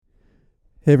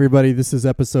Hey everybody, this is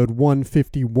episode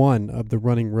 151 of the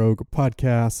Running Rogue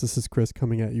podcast. This is Chris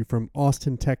coming at you from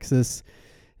Austin, Texas,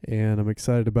 and I'm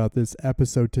excited about this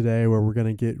episode today where we're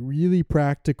going to get really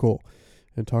practical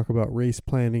and talk about race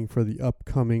planning for the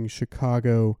upcoming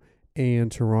Chicago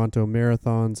and Toronto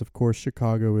marathons. Of course,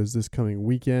 Chicago is this coming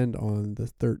weekend on the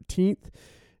 13th,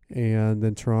 and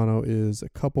then Toronto is a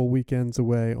couple weekends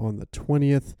away on the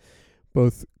 20th.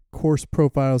 Both course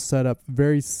profiles set up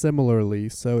very similarly,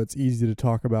 so it's easy to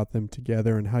talk about them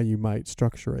together and how you might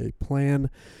structure a plan.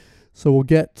 So we'll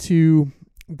get to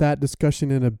that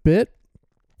discussion in a bit,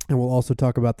 and we'll also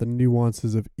talk about the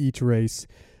nuances of each race.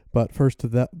 But first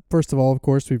of all, of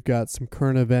course, we've got some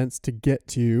current events to get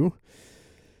to.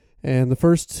 And the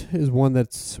first is one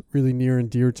that's really near and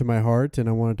dear to my heart, and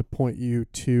I wanted to point you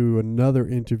to another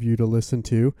interview to listen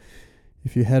to.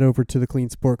 If you head over to the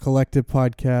Clean Sport Collective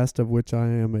podcast, of which I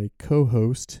am a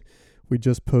co-host, we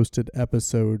just posted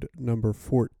episode number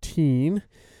 14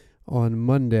 on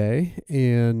Monday,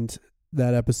 and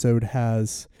that episode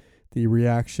has the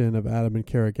reaction of Adam and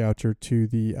Kara Goucher to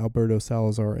the Alberto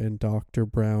Salazar and Dr.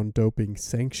 Brown doping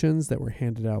sanctions that were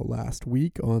handed out last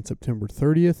week on September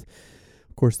 30th.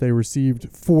 Of course, they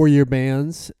received 4-year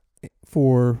bans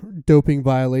for doping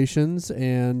violations,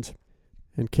 and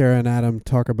Kara and Adam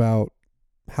talk about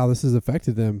how this has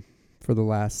affected them for the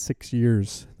last 6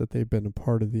 years that they've been a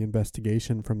part of the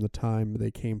investigation, from the time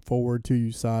they came forward to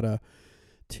USADA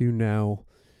to now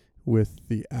with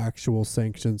the actual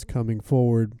sanctions coming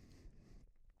forward.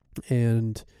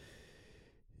 And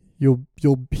you'll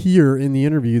hear in the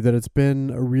interview that it's been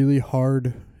a really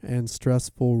hard and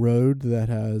stressful road that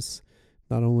has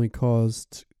not only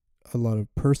caused a lot of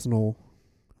personal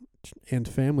and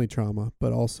family trauma,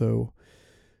 but also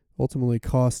ultimately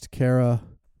cost Kara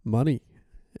money,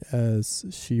 as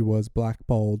she was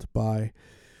blackballed by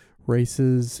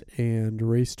races and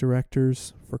race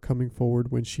directors for coming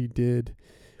forward when she did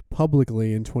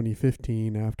publicly in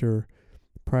 2015 after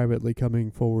privately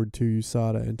coming forward to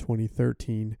USADA in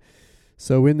 2013.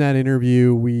 So in that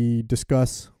interview, we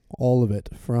discuss all of it,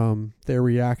 from their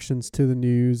reactions to the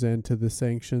news and to the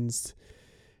sanctions,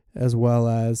 as well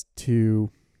as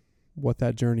to what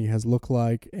that journey has looked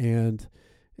like, and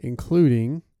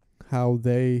including how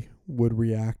they would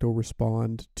react or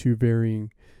respond to varying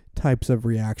types of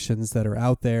reactions that are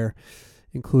out there,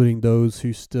 including those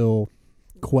who still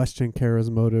question Kara's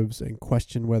motives and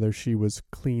question whether she was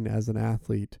clean as an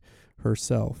athlete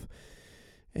herself.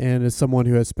 And as someone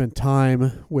who has spent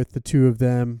time with the two of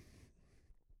them,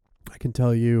 I can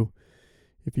tell you,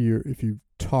 if you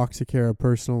talk to Kara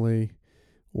personally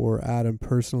or Adam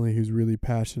personally, who's really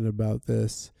passionate about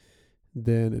this,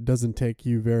 then it doesn't take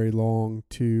you very long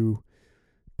to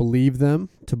believe them,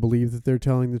 to believe that they're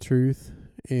telling the truth,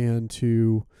 and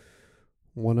to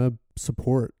want to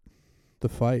support the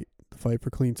fight for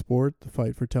clean sport, the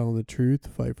fight for telling the truth, the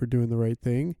fight for doing the right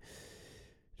thing,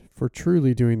 for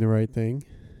truly doing the right thing.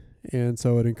 And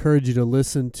so I'd encourage you to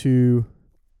listen to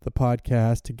the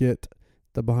podcast to get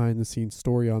the behind the scenes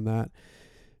story on that.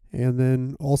 And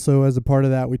then also, as a part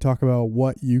of that, we talk about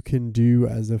what you can do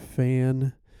as a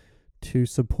fan to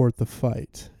support the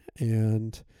fight.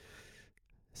 And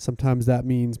sometimes that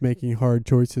means making hard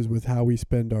choices with how we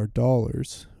spend our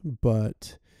dollars,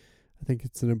 but I think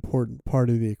it's an important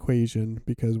part of the equation,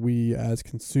 because we as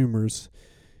consumers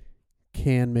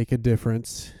can make a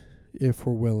difference if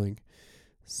we're willing.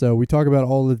 So we talk about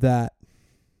all of that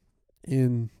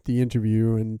in the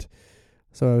interview, and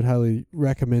so I would highly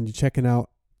recommend you checking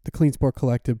out the Clean Sport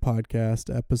Collective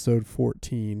podcast, episode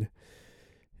 14,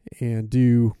 and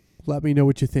do let me know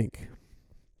what you think.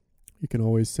 You can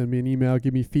always send me an email,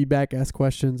 give me feedback, ask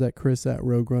questions at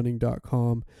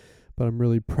chris@roguerunning.com. But I'm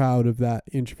really proud of that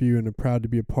interview, and I'm proud to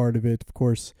be a part of it. Of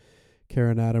course,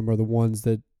 Kara and Adam are the ones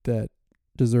that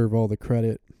deserve all the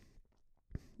credit,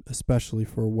 especially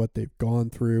for what they've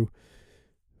gone through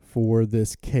for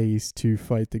this case to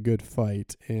fight the good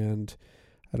fight. And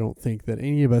I don't think that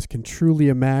any of us can truly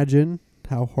imagine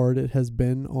how hard it has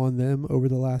been on them over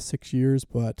the last 6 years,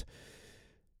 but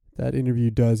that interview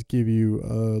does give you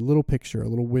a little picture, a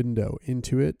little window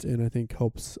into it, and I think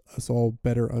helps us all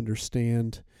better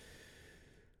understand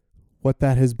what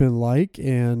that has been like,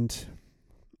 and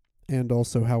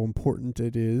also how important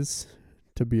it is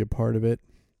to be a part of it.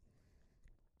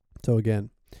 So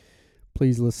again,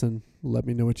 please listen. Let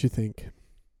me know what you think.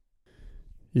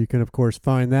 You can, of course,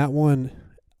 find that one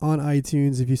on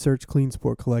iTunes if you search Clean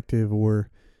Sport Collective, or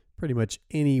pretty much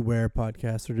anywhere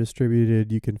podcasts are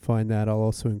distributed. You can find that. I'll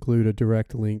also include a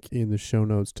direct link in the show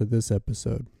notes to this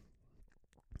episode,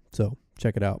 so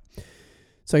check it out.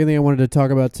 Second thing I wanted to talk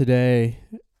about today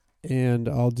and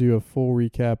I'll do a full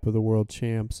recap of the world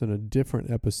champs in a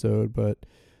different episode. But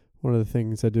one of the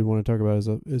things I did want to talk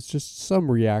about is just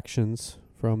some reactions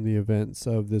from the events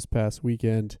of this past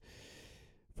weekend.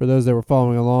 For those that were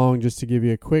following along, just to give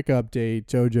you a quick update,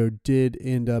 JoJo did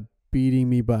end up beating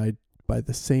me by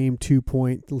the same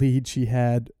 2-point lead she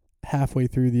had halfway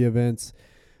through the events.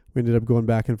 We ended up going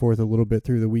back and forth a little bit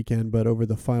through the weekend, but over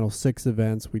the final 6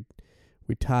 events, we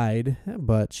tied.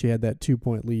 But she had that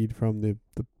 2-point lead from the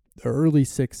early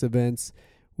 6 events,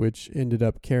 which ended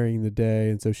up carrying the day,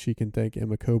 and so she can thank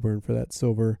Emma Coburn for that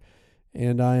silver.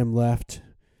 And I am left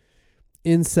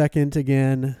in second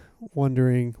again,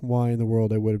 wondering why in the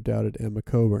world I would have doubted Emma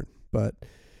Coburn. But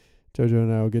JoJo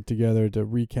and I will get together to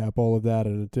recap all of that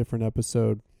in a different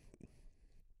episode.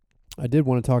 I did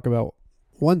want to talk about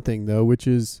one thing, though, which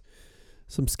is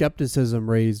some skepticism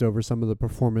raised over some of the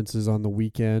performances on the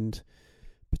weekend,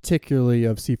 particularly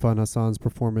of Sifan Hassan's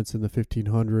performance in the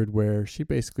 1500, where she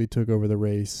basically took over the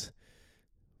race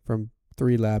from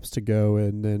 3 laps to go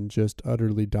and then just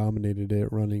utterly dominated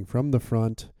it, running from the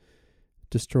front,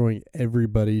 destroying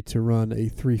everybody to run a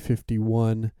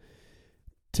 3:51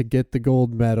 to get the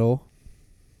gold medal.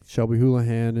 Shelby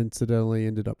Houlihan incidentally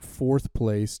ended up 4th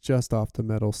place, just off the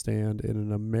medal stand, in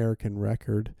an American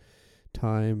record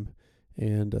time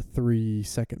and a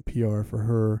 3-second PR for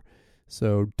her.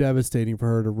 So devastating for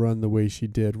her to run the way she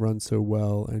did, run so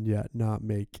well, and yet not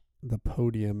make the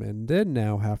podium, and then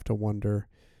now have to wonder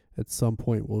at some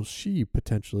point, will she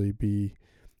potentially be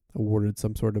awarded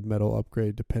some sort of medal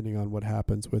upgrade depending on what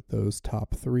happens with those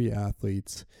top 3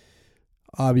 athletes.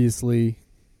 Obviously,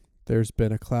 there's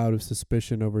been a cloud of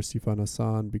suspicion over Sifan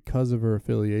Hassan because of her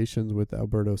affiliations with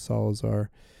Alberto Salazar,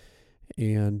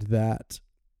 and that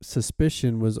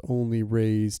suspicion was only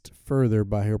raised further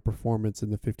by her performance in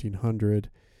the 1500,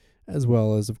 as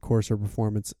well as, of course, her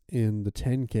performance in the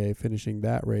 10K, finishing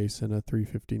that race in a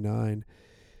 3:59.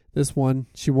 This one,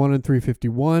 she won in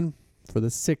 3:51 for the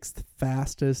 6th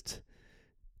fastest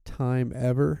time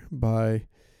ever by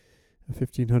a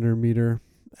 1500-meter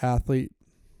athlete,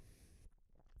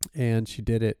 and she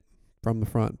did it from the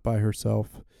front by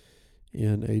herself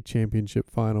in a championship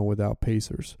final without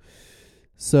pacers.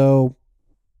 So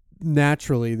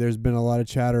naturally, there's been a lot of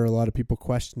chatter, a lot of people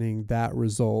questioning that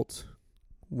result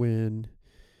when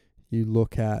you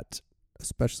look at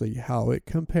especially how it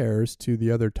compares to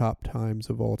the other top times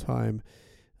of all time.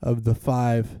 Of the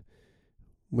 5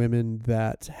 women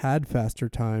that had faster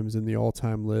times in the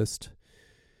all-time list,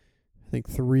 I think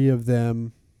 3 of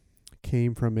them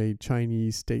came from a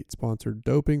Chinese state-sponsored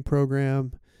doping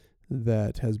program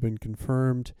that has been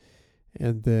confirmed,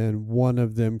 and then 1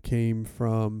 of them came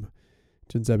from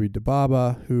Jensebi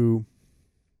Dababa, who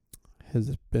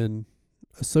has been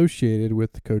associated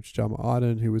with Coach Jama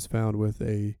Aden, who was found with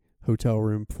a hotel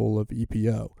room full of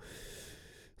EPO.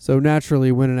 So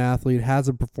naturally, when an athlete has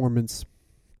a performance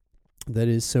that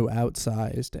is so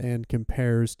outsized and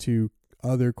compares to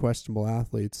other questionable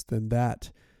athletes, then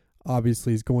that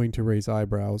obviously is going to raise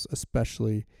eyebrows,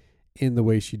 especially in the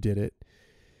way she did it.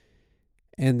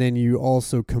 And then you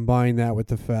also combine that with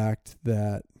the fact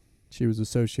that she was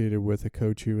associated with a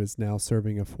coach who is now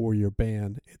serving a 4-year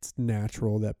ban. It's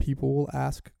natural that people will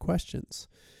ask questions.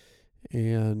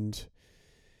 And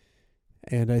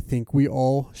I think we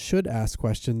all should ask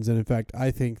questions. And in fact,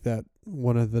 I think that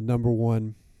one of the number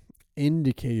one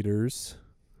indicators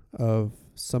of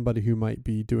somebody who might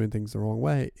be doing things the wrong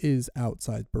way is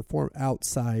outsized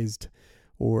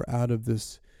or out of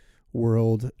this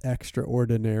world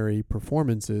extraordinary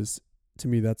performances. To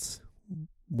me, that's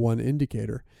one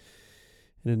indicator.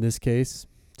 And in this case,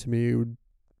 to me, it would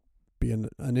be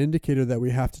an indicator that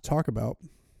we have to talk about.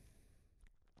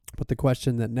 But the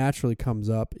question that naturally comes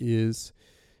up is,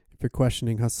 if you're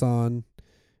questioning Hassan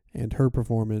and her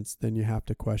performance, then you have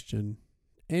to question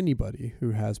anybody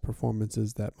who has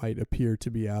performances that might appear to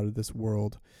be out of this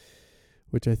world,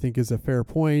 which I think is a fair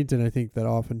point, and I think that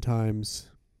oftentimes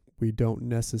we don't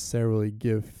necessarily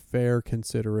give fair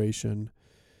consideration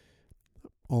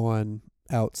on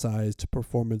outsized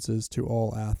performances to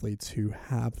all athletes who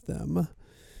have them.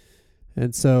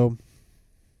 And so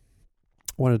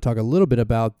I want to talk a little bit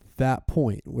about that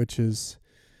point, which is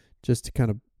just to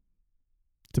kind of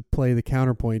to play the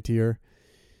counterpoint here.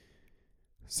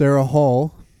 Sarah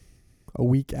Hall, a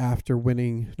week after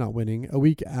running a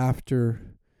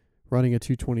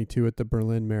 2:22 at the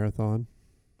Berlin Marathon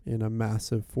in a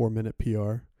massive 4-minute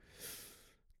PR,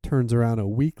 turns around a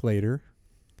week later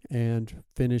and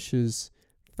finishes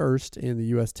first in the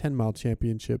U.S. 10-mile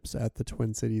championships at the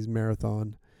Twin Cities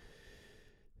Marathon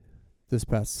this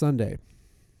past Sunday.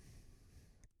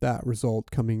 that result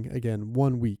coming, again,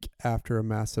 1 week after a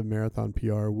massive marathon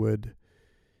PR would,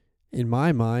 in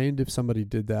my mind, if somebody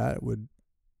did that, would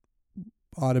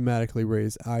automatically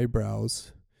raise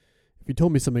eyebrows. If you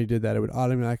told me somebody did that, it would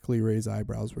automatically raise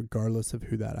eyebrows regardless of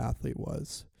who that athlete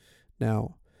was.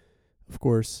 Now, of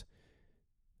course,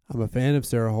 I'm a fan of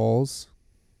Sarah Hall's.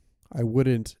 I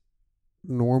wouldn't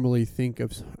normally think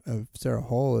of Sarah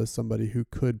Hall as somebody who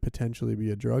could potentially be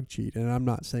a drug cheat, and I'm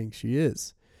not saying she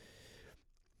is.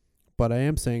 But I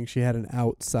am saying she had an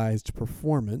outsized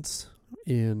performance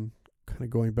in kind of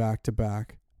going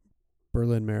back-to-back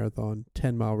Berlin Marathon,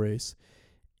 10-mile race.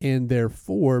 And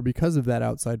therefore, because of that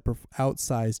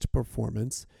outsized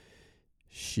performance,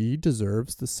 she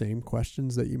deserves the same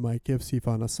questions that you might give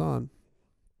Sifan Hassan.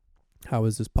 How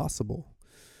is this possible?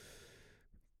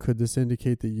 Could this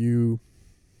indicate that you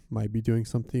might be doing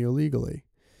something illegally?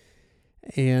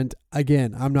 And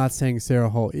again, I'm not saying Sarah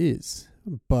Hall is,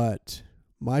 but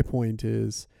my point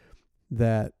is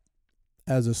that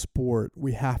as a sport,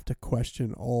 we have to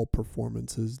question all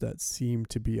performances that seem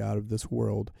to be out of this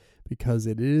world, because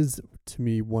it is, to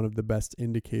me, one of the best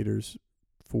indicators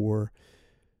for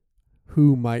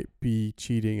who might be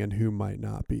cheating and who might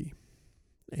not be.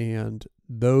 And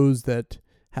those that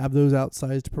have those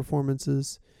outsized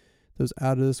performances, those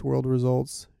out of this world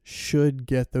results, should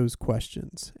get those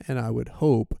questions. And I would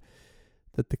hope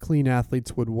that the clean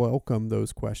athletes would welcome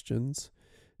those questions,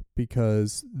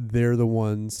 because they're the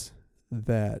ones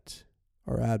that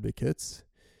are advocates.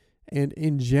 And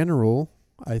in general,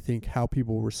 I think how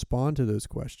people respond to those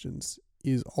questions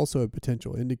is also a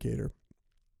potential indicator.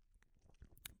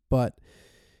 But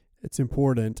it's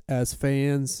important as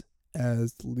fans,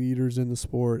 as leaders in the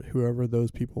sport, whoever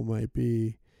those people might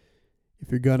be,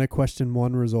 if you're going to question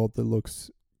one result that looks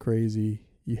crazy,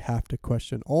 you have to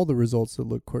question all the results that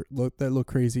look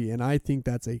crazy. And I think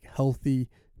that's a healthy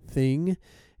thing.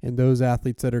 And those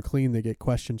athletes that are clean, that get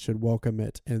questioned, should welcome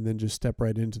it and then just step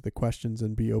right into the questions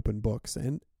and be open books.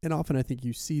 And often I think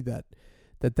you see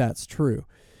that's true.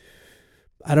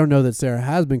 I don't know that Sarah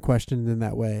has been questioned in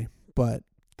that way, but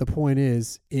the point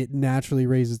is it naturally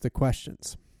raises the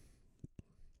questions.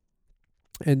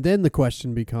 And then the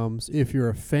question becomes, if you're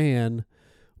a fan,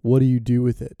 what do you do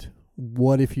with it?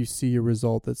 What if you see a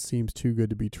result that seems too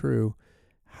good to be true?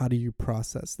 How do you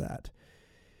process that?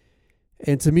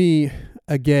 And to me,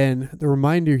 again, the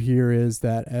reminder here is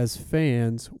that as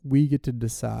fans, we get to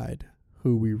decide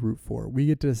who we root for. We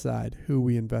get to decide who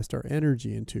we invest our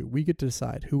energy into. We get to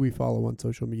decide who we follow on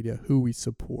social media, who we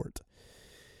support.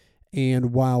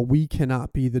 And while we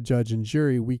cannot be the judge and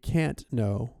jury, we can't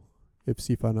know if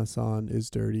Sifan Hassan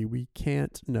is dirty. We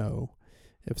can't know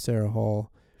if Sarah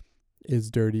Hall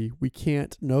is dirty. We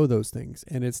can't know those things,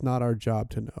 and it's not our job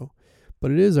to know. But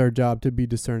it is our job to be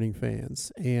discerning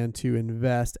fans and to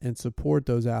invest and support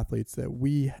those athletes that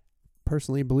we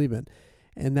personally believe in.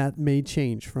 And that may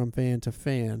change from fan to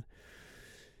fan.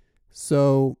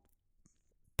 So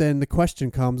then the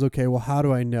question comes, okay, well, how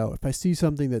do I know? If I see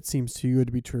something that seems too good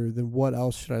to be true, then what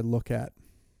else should I look at?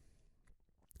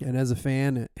 And as a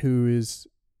fan who is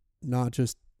not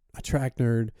just a track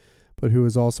nerd, but who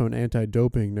is also an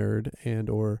anti-doping nerd and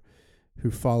or who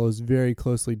follows very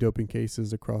closely doping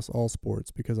cases across all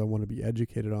sports, because I want to be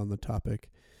educated on the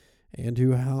topic, and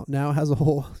who now has a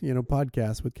whole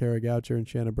podcast with Kara Goucher and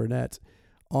Shanna Burnett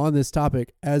on this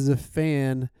topic. As a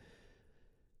fan,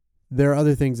 there are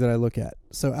other things that I look at.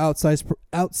 So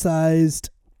outsized,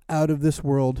 out of this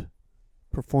world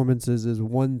performances is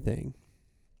one thing.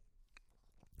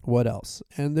 What else?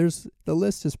 And the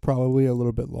list is probably a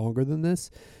little bit longer than this,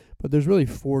 but there's really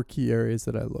 4 key areas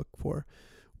that I look for.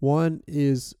 One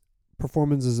is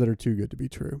performances that are too good to be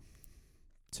true.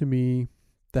 To me,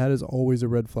 that is always a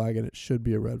red flag, and it should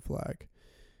be a red flag.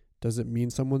 Does it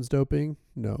mean someone's doping?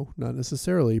 No, not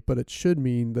necessarily, but it should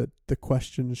mean that the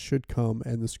questions should come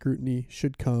and the scrutiny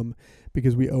should come,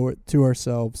 because we owe it to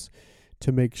ourselves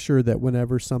to make sure that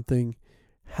whenever something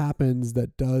happens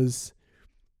that does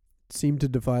seem to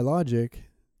defy logic,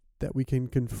 that we can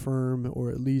confirm or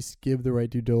at least give the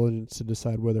right due diligence to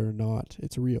decide whether or not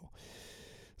it's real.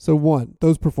 So 1,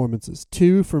 those performances.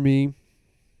 2, for me,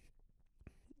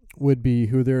 would be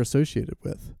who they're associated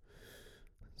with.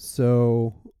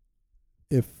 So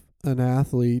if an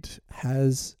athlete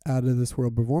has out of this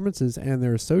world performances and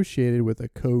they're associated with a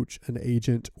coach, an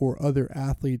agent, or other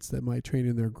athletes that might train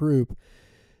in their group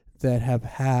that have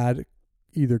had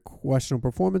either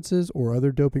questionable performances or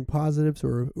other doping positives,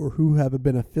 or who have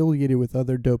been affiliated with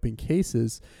other doping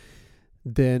cases,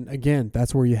 then again,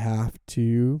 that's where you have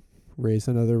to raise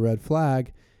another red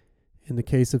flag. In the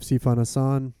case of Sifan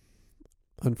Hassan,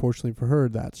 unfortunately for her,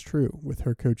 that's true, with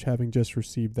her coach having just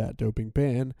received that doping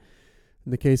ban.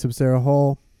 In the case of Sarah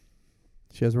Hall,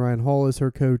 she has Ryan Hall as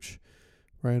her coach.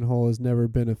 Ryan Hall has never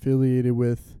been affiliated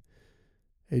with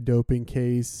a doping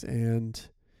case, and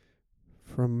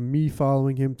from me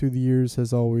following him through the years,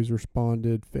 has always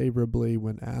responded favorably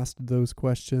when asked those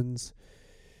questions.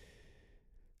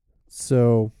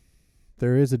 So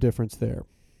there is a difference there.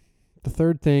 The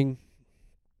third thing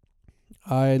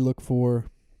I look for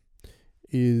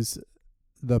is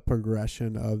the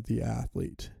progression of the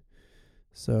athlete.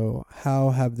 So how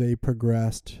have they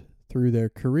progressed through their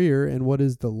career, and what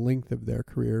is the length of their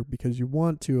career? Because you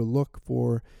want to look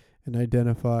for and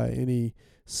identify any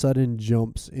sudden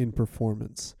jumps in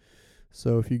performance.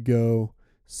 So if you go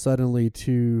suddenly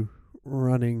to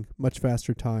running much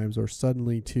faster times, or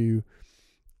suddenly to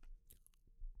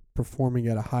performing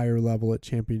at a higher level at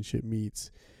championship meets,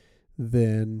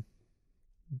 then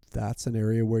that's an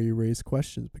area where you raise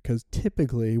questions, because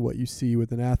typically what you see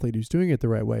with an athlete who's doing it the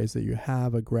right way is that you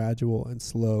have a gradual and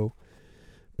slow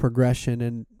progression.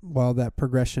 And while that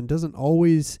progression doesn't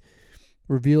always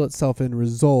reveal itself in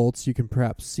results, you can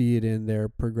perhaps see it in their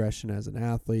progression as an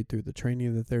athlete through the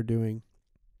training that they're doing,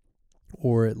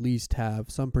 or at least have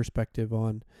some perspective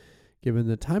on, given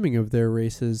the timing of their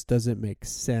races, does it make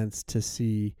sense to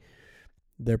see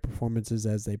their performances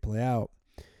as they play out?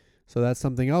 So that's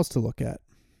something else to look at.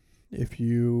 If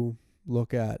you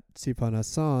look at Sifan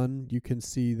Hassan, you can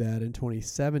see that in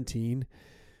 2017,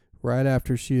 right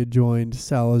after she had joined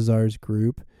Salazar's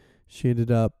group, she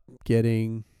ended up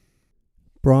getting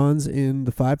bronze in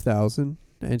the 5,000,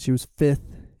 and she was fifth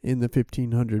in the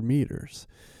 1,500 meters.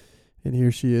 And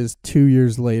here she is 2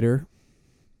 years later,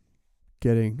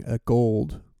 getting a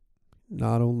gold,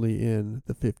 not only in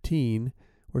the 15,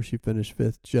 where she finished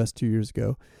fifth just 2 years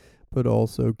ago, but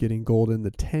also getting gold in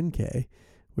the 10K,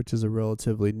 which is a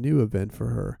relatively new event for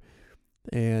her.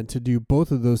 And to do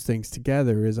both of those things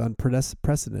together is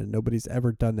unprecedented. Nobody's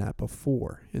ever done that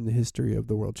before in the history of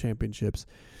the World Championships.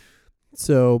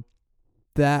 So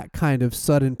that kind of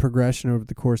sudden progression over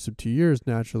the course of 2 years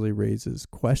naturally raises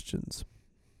questions.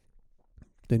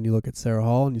 Then you look at Sarah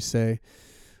Hall and you say,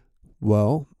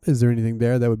 well, is there anything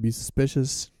there that would be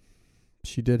suspicious?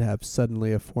 She did have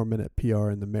suddenly a 4-minute PR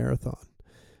in the marathon,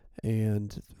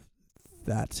 and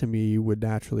that to me would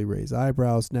naturally raise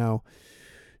eyebrows. Now,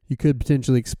 you could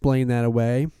potentially explain that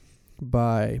away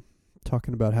by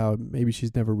talking about how maybe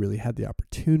she's never really had the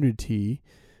opportunity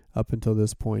up until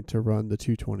this point to run the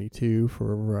 222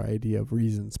 for a variety of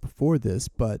reasons before this,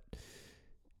 but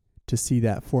to see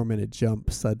that 4-minute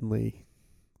jump suddenly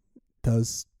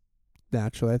does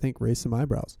naturally, I think, raise some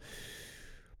eyebrows.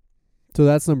 So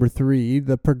that's number 3,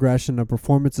 the progression of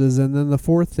performances. And then the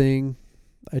fourth thing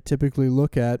I typically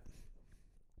look at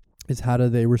is how do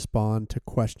they respond to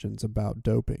questions about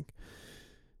doping.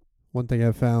 One thing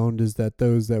I've found is that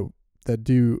those that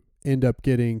do end up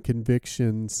getting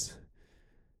convictions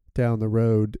down the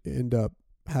road end up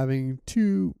having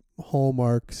 2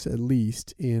 hallmarks at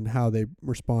least in how they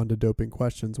respond to doping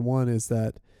questions. One is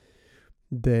that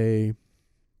they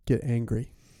get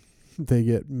angry, they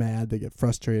get mad, they get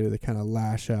frustrated, they kind of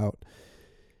lash out.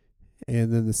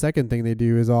 And then the second thing they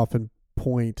do is often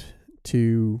point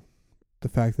to the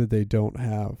fact that they don't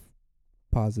have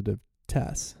positive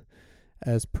tests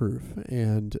as proof.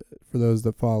 And for those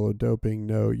that follow doping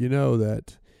know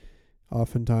that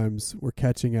oftentimes we're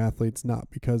catching athletes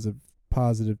not because of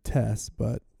positive tests,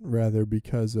 but rather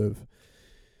because of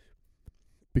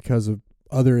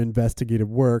other investigative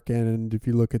work. And if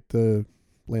you look at the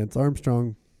Lance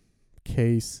Armstrong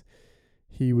case,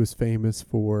 he was famous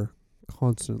for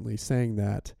constantly saying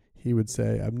that. He would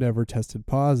say, I've never tested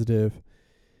positive,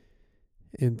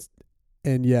 and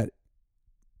yet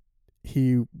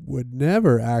he would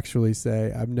never actually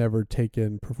say, I've never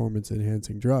taken performance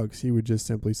enhancing drugs. He would just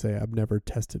simply say, I've never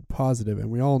tested positive. And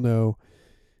we all know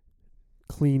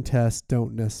clean tests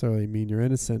don't necessarily mean you're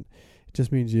innocent. It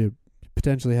just means you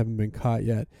potentially haven't been caught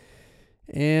yet.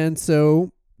 And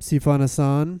so Sifan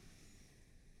Hassan,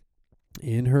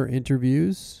 in her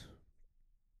interviews,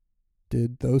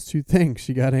 did those 2 things.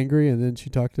 She got angry, and then she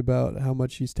talked about how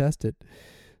much she's tested.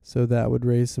 So that would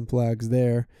raise some flags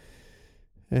there.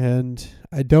 And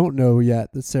I don't know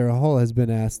yet that Sarah Hall has been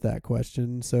asked that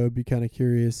question, so I'd be kind of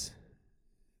curious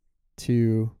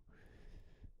to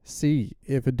see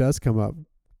if it does come up,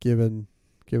 given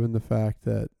the fact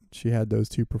that she had those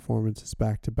 2 performances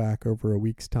back to back over a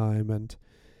week's time. And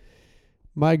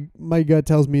my gut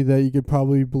tells me that you could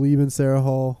probably believe in Sarah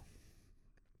Hall,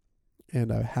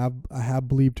 and I have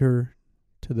believed her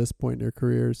to this point in her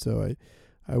career, so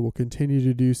I will continue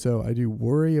to do so. I do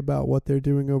worry about what they're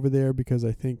doing over there, because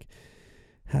I think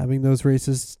having those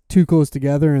races too close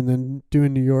together and then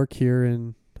doing New York here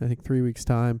in, I think, 3 weeks'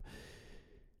 time.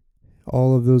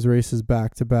 All of those races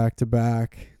back to back to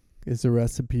back is a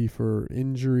recipe for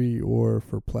injury or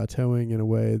for plateauing in a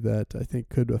way that I think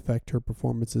could affect her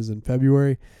performances in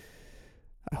February.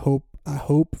 I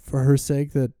hope for her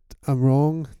sake that I'm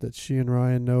wrong, that she and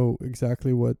Ryan know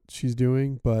exactly what she's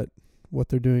doing, but what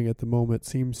they're doing at the moment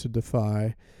seems to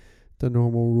defy the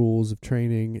normal rules of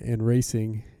training and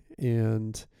racing,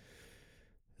 and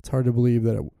it's hard to believe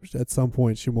that at some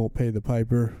point she won't pay the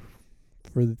piper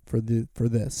for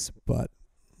this, but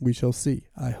we shall see.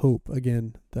 I hope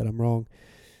again that I'm wrong.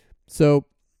 So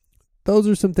those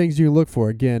are some things you look for.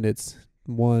 Again, it's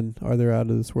 1, are there out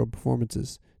of this world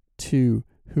performances? 2,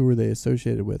 who are they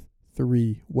associated with?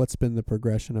 3, what's been the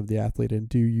progression of the athlete, and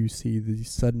do you see these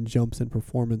sudden jumps in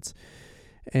performance?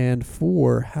 And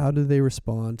 4, how do they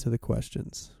respond to the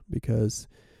questions? Because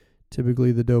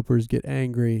typically the dopers get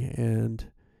angry and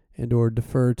or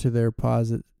defer to their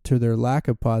lack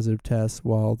of positive tests,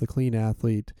 while the clean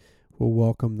athlete will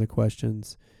welcome the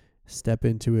questions, step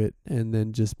into it, and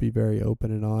then just be very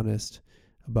open and honest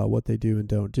about what they do and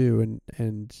don't do.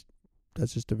 And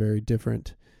that's just a very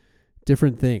different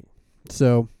thing.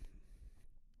 So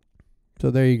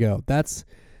there you go. That's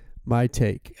my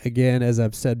take. Again, as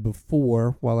I've said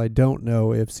before, while I don't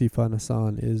know if Sifan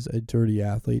Hassan is a dirty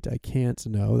athlete, I can't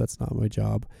know. That's not my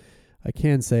job. I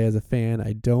can say as a fan,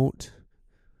 I don't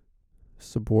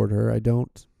support her. I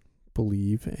don't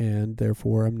believe, and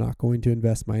therefore I'm not going to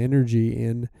invest my energy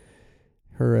in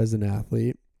her as an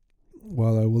athlete,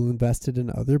 while I will invest it in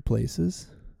other places.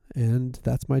 And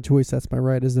that's my choice. That's my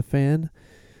right as a fan.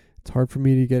 It's hard for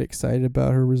me to get excited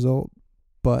about her result,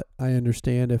 but I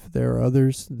understand if there are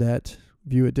others that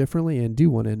view it differently and do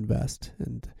want to invest.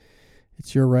 And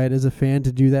it's your right as a fan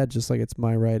to do that, just like it's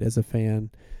my right as a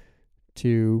fan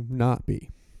to not be.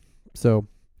 So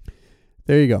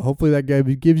there you go. Hopefully that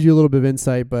gives you a little bit of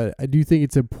insight, but I do think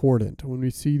it's important when we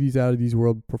see these out of these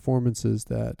world performances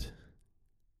that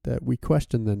we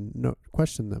question them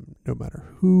no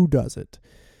matter who does it.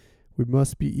 We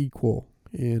must be equal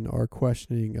in our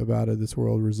questioning of out of this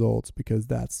world results, because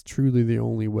that's truly the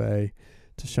only way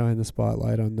to shine the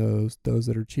spotlight on those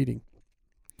that are cheating.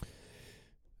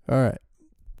 All right.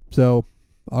 So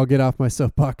I'll get off my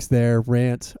soapbox there,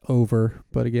 rant over.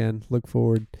 But again, look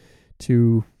forward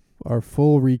to our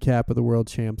full recap of the World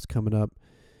Champs coming up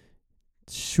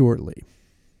shortly.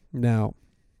 Now,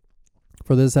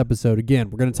 for this episode, again,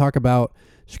 we're going to talk about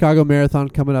Chicago Marathon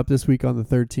coming up this week on the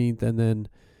 13th, and then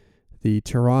the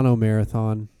Toronto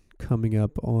Marathon coming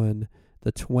up on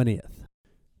the 20th.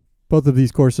 Both of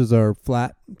these courses are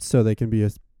flat, so they can be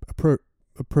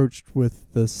approached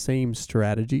with the same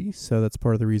strategy. So that's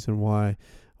part of the reason why I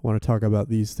want to talk about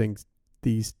these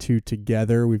two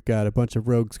together. We've got a bunch of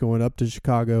Rogues going up to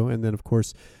Chicago, and then, of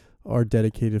course, our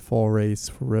dedicated fall race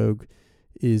for Rogue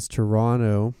is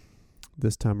Toronto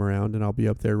this time around, and I'll be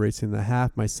up there racing the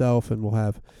half myself, and we'll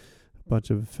have a bunch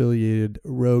of affiliated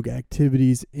Rogue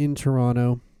activities in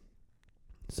Toronto.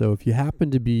 So if you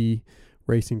happen to be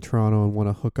racing Toronto and want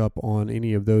to hook up on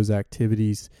any of those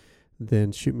activities,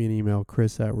 then shoot me an email,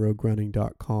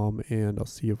 chris@roguerunning.com, and I'll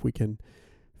see if we can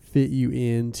fit you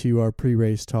into our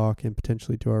pre-race talk and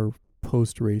potentially to our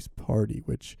post-race party,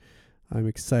 which I'm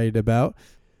excited about.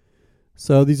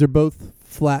 So these are both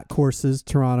flat courses.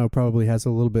 Toronto probably has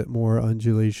a little bit more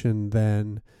undulation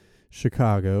than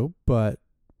Chicago, but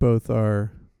both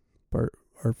are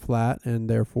flat, and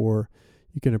therefore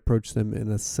you can approach them in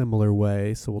a similar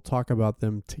way. So we'll talk about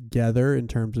them together in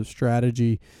terms of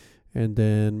strategy, and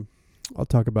then I'll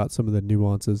talk about some of the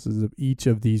nuances of each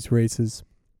of these races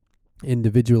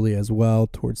individually as well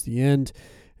towards the end,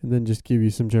 and then just give you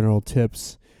some general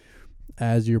tips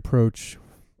as you approach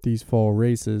these fall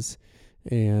races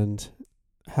and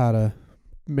how to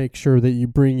make sure that you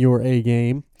bring your A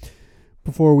game.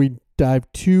 Before we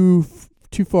dive too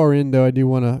far in, though, I do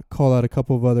want to call out a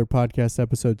couple of other podcast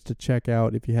episodes to check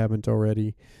out if you haven't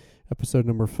already. Episode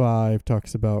number 5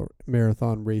 talks about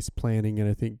marathon race planning, and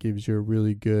I think gives you a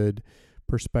really good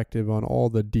perspective on all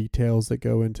the details that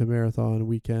go into marathon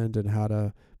weekend and how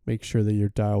to make sure that you're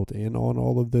dialed in on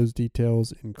all of those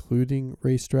details, including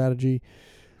race strategy.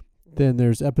 Then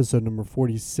there's episode number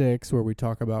 46, where we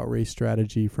talk about race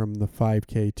strategy from the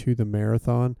 5K to the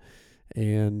marathon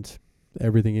and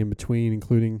everything in between,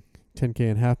 including 10K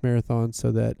and half marathons,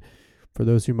 so that for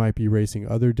those who might be racing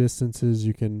other distances,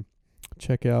 you can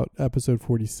check out episode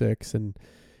 46 and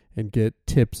get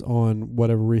tips on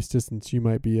whatever race distance you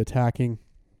might be attacking.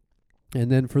 And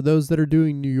then for those that are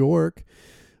doing New York,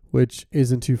 which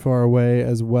isn't too far away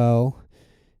as well,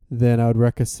 then I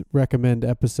would recommend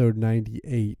episode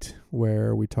 98,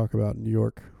 where we talk about New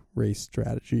York race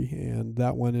strategy. And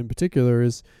that one in particular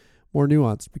is more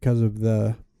nuanced because of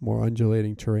the more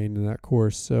undulating terrain in that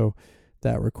course. So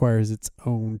that requires its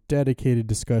own dedicated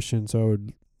discussion. So I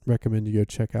would recommend you go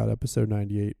check out episode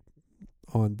 98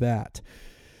 on that.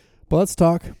 But let's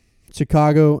talk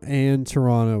Chicago and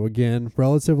Toronto. Again,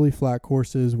 relatively flat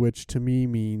courses, which to me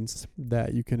means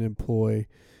that you can employ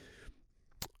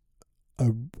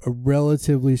a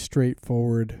relatively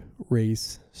straightforward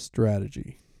race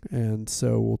strategy. And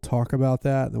so we'll talk about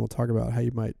that, and then we'll talk about how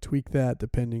you might tweak that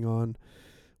depending on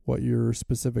what your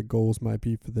specific goals might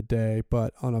be for the day.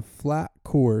 But on a flat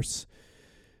course,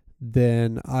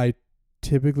 then I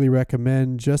typically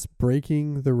recommend just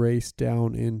breaking the race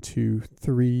down into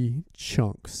 3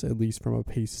 chunks, at least from a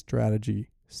pace strategy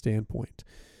standpoint.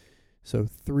 So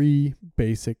 3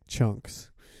 basic chunks.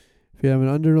 If you have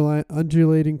an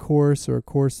undulating course, or a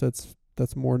course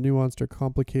that's more nuanced or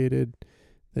complicated,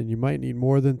 then you might need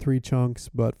more than 3 chunks.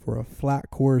 But for a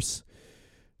flat course,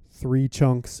 3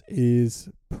 chunks is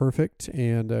perfect,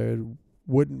 and I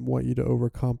wouldn't want you to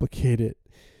overcomplicate it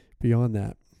beyond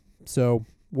that. So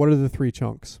what are the 3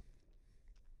 chunks?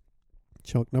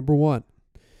 Chunk number 1,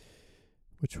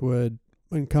 which would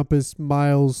encompass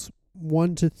miles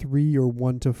 1 to 3 or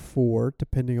 1 to 4,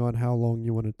 depending on how long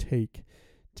you want to take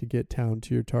to get down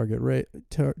to your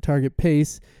target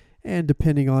pace, and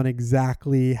depending on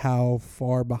exactly how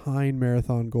far behind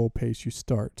marathon goal pace you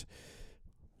start.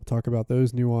 We'll talk about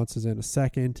those nuances in a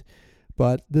second.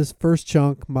 But this first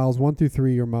chunk, miles 1 through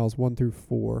 3 or miles 1 through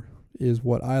 4, is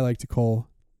what I like to call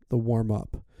the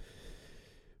warm-up.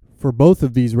 For both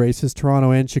of these races,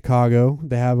 Toronto and Chicago,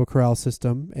 they have a corral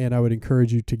system, and I would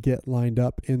encourage you to get lined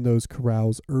up in those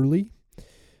corrals early,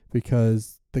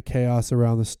 because the chaos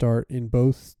around the start in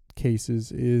both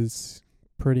cases is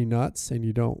pretty nuts, and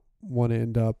you don't want to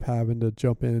end up having to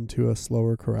jump into a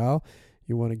slower corral.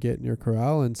 You want to get in your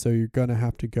corral, and so you're going to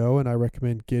have to go, and I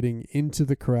recommend getting into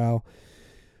the corral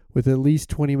with at least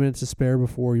 20 minutes to spare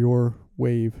before your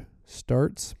wave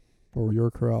starts, or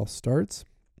your corral starts.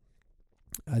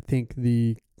 I think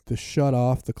the shut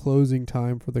off, the closing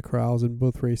time for the corrals in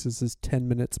both races is 10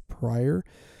 minutes prior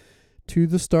to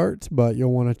the start, but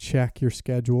you'll want to check your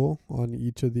schedule on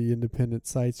each of the independent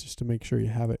sites just to make sure you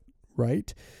have it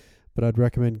right. But I'd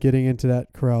recommend getting into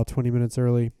that corral 20 minutes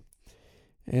early.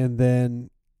 And then,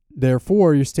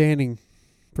 therefore, you're standing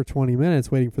for 20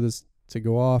 minutes waiting for this to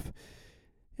go off.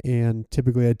 And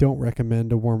typically I don't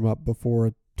recommend a warm-up before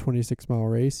a 26-mile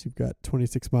race. You've got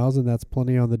 26 miles, and that's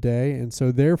plenty on the day. And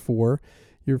so, therefore,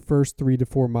 your first 3 to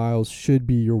 4 miles should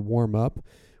be your warm-up,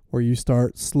 where you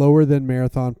start slower than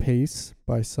marathon pace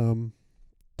by some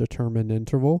determined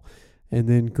interval, and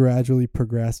then gradually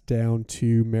progress down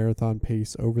to marathon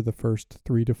pace over the first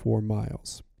 3 to 4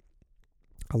 miles,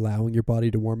 allowing your body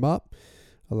to warm up,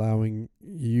 allowing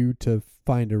you to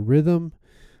find a rhythm,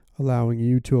 allowing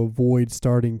you to avoid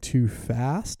starting too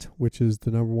fast, which is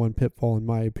the number one pitfall, in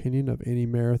my opinion, of any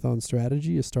marathon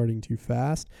strategy, is starting too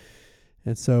fast.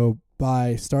 And so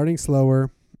by starting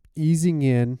slower, easing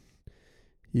in,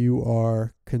 you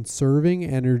are conserving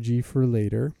energy for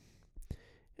later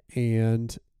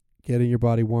and getting your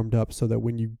body warmed up so that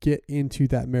when you get into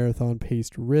that marathon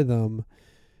paced rhythm,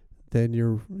 then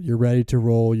you're ready to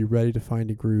roll, you're ready to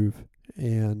find a groove,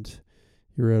 and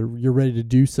you're ready to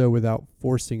do so without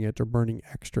forcing it or burning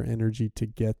extra energy to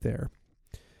get there.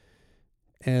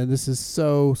 And this is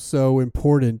so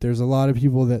important. There's a lot of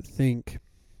people that think,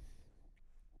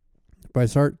 if I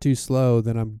start too slow,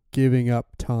 then I'm giving up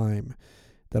time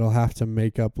that I'll have to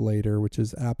make up later, which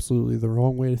is absolutely the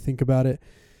wrong way to think about it.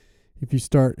 If you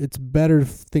start, it's better to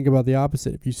think about the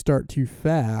opposite. If you start too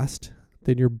fast,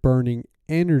 then you're burning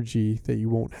energy that you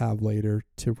won't have later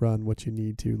to run what you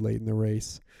need to late in the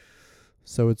race.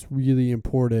 So it's really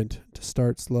important to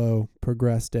start slow,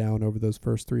 progress down over those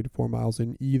first 3 to 4 miles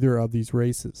in either of these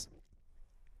races.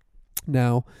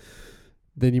 Now,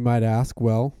 then you might ask,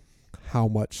 well, how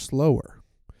much slower?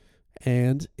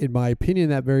 And in my opinion,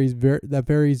 that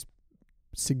varies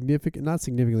significant, not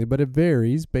significantly, but it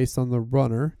varies based on the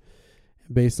runner,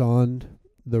 based on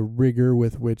the rigor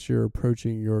with which you're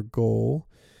approaching your goal.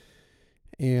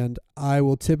 And I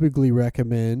will typically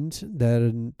recommend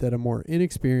that a more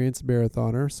inexperienced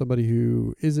marathoner, somebody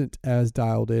who isn't as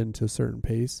dialed in to a certain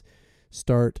pace,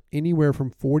 start anywhere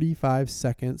from 45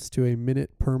 seconds to a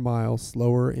minute per mile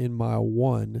slower in mile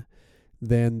 1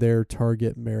 than their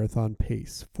target marathon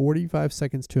pace. 45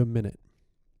 seconds to a minute.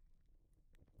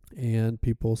 And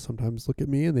people sometimes look at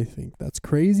me and they think that's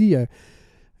crazy.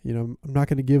 I'm not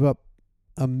going to give up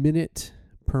a minute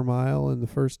per mile in the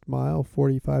first mile,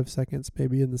 45 seconds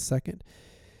maybe in the second.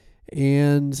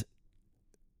 And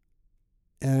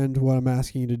what I'm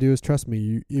asking you to do is trust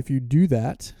me. If you do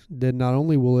that, then not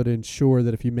only will it ensure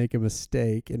that if you make a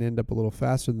mistake and end up a little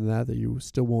faster than that you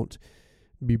still won't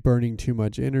be burning too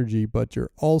much energy, but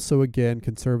you're also, again,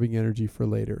 conserving energy for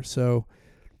later. So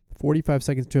 45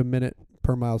 seconds to a minute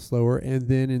per mile slower. And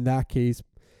then in that case,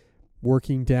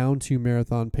 working down to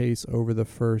marathon pace over the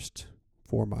first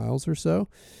 4 miles or so.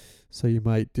 So you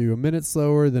might do a minute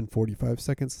slower, then 45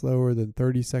 seconds slower, then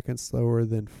 30 seconds slower,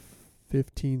 then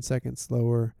 15 seconds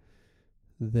slower,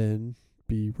 then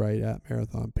be right at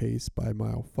marathon pace by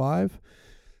mile 5,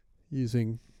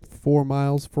 using 4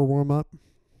 miles for warm up.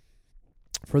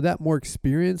 For that more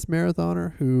experienced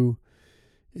marathoner who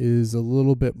is a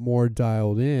little bit more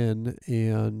dialed in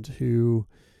and who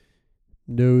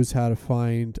knows how to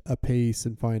find a pace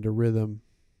and find a rhythm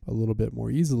a little bit more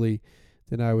easily,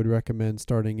 then I would recommend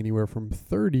starting anywhere from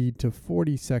 30 to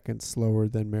 40 seconds slower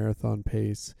than marathon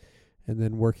pace, and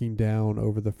then working down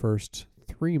over the first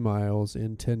 3 miles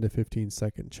in 10 to 15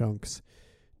 second chunks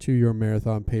to your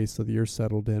marathon pace so that you're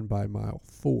settled in by mile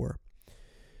 4.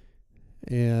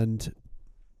 And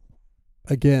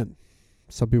again,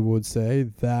 some people would say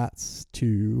that's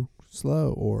too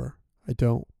slow, or I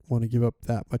don't want to give up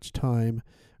that much time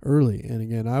early. And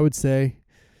again, I would say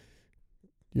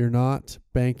you're not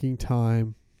banking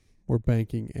time, we're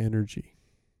banking energy.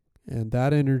 And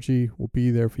that energy will be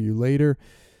there for you later,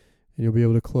 and you'll be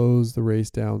able to close the race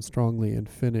down strongly and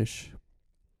finish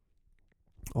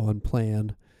on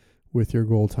plan with your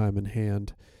goal time in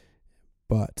hand.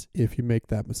 But if you make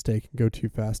that mistake and go too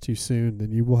fast too soon,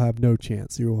 then you will have no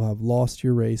chance. You will have lost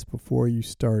your race before you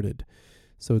started.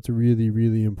 So it's really,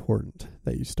 really important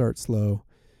that you start slow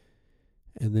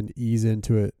and then ease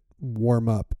into it. Warm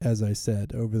up, as I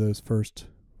said, over those first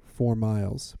 4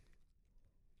 miles.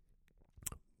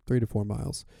 3 to 4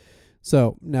 miles.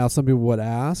 So now some people would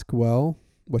ask, well,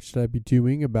 what should I be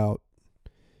doing about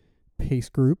pace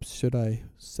groups? Should I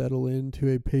settle into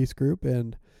a pace group?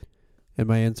 And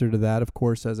my answer to that, of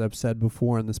course, as I've said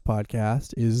before in this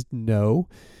podcast, is no,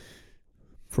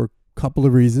 for a couple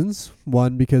of reasons.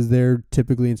 One, because they're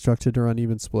typically instructed to run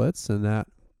even splits, and that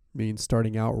means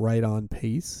starting out right on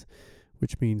pace,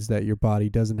 which means that your body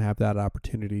doesn't have that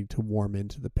opportunity to warm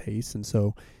into the pace. And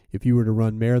so if you were to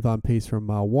run marathon pace from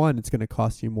mile 1, it's going to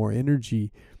cost you more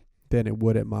energy than it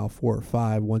would at mile 4 or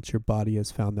 5 once your body has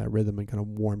found that rhythm and kind of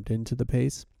warmed into the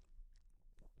pace.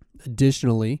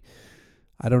 Additionally,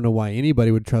 I don't know why anybody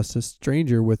would trust a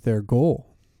stranger with their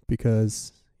goal,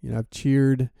 because I've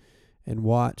cheered and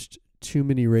watched too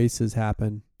many races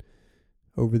happen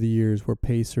over the years where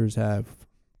pacers have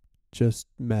just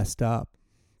messed up,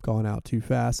 gone out too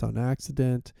fast on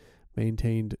accident,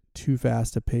 maintained too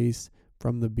fast a pace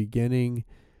from the beginning. In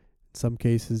some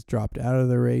cases dropped out of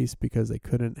the race because they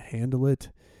couldn't handle it.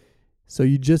 So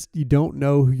you don't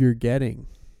know who you're getting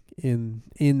in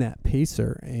that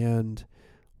pacer, and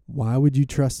why would you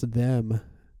trust them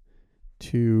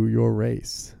to your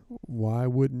race? Why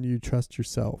wouldn't you trust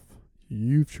yourself?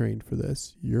 You've trained for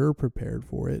this. You're prepared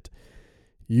for it.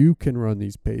 You can run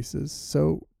these paces.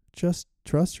 So just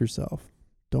trust yourself.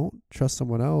 Don't trust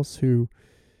someone else who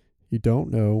you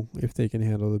don't know if they can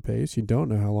handle the pace. You don't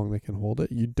know how long they can hold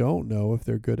it. You don't know if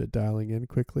they're good at dialing in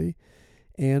quickly.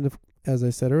 And as I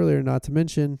said earlier, not to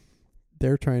mention,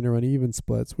 they're trying to run even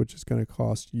splits, which is going to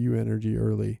cost you energy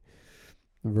early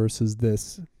versus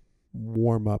this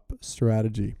warm-up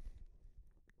strategy.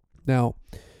 Now,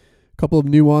 a couple of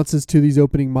nuances to these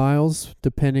opening miles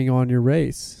depending on your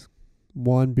race.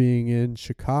 One being in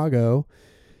Chicago,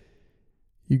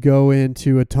 you go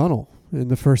into a tunnel in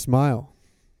the first mile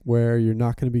where you're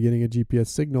not going to be getting a GPS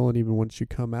signal, and even once you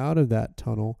come out of that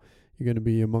tunnel, you're going to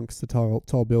be amongst the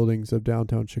tall buildings of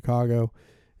downtown Chicago.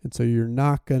 And so you're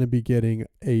not going to be getting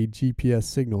a GPS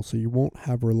signal. So you won't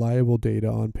have reliable data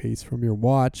on pace from your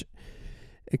watch,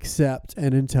 except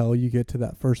and until you get to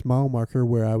that first mile marker,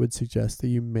 where I would suggest that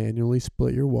you manually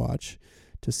split your watch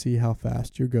to see how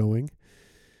fast you're going.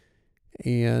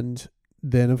 And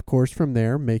then, of course, from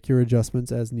there, make your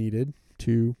adjustments as needed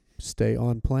to stay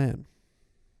on plan.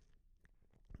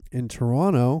 In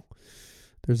Toronto,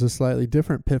 there's a slightly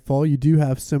different pitfall. You do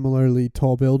have similarly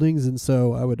tall buildings, and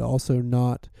so I would also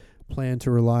not plan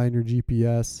to rely on your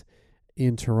GPS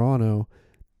in Toronto,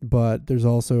 but there's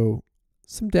also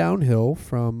some downhill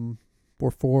from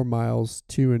 4 miles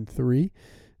 2 and 3,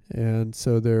 and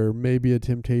so there may be a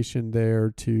temptation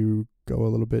there to go a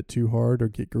little bit too hard or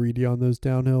get greedy on those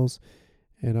downhills,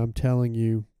 and I'm telling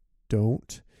you,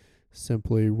 don't.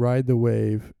 Simply ride the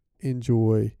wave,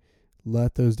 enjoy,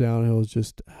 Let those downhills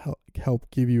just help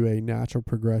give you a natural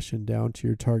progression down to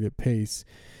your target pace.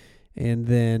 And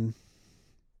then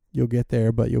you'll get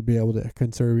there, but you'll be able to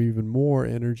conserve even more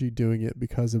energy doing it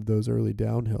because of those early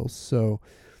downhills. So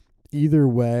either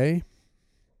way,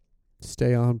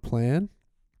 stay on plan.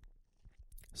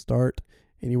 Start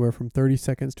anywhere from 30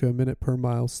 seconds to a minute per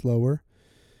mile slower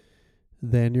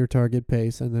than your target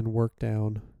pace, and then work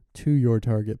down to your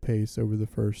target pace over the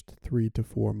first 3 to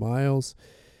 4 miles.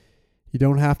 You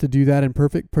don't have to do that in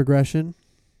perfect progression,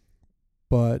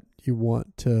 but you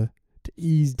want to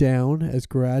ease down as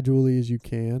gradually as you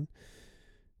can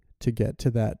to get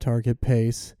to that target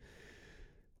pace.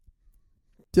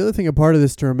 The other thing, a part of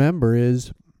this to remember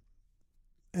is,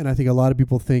 and I think a lot of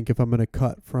people think, if I'm going to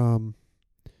cut from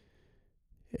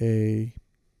a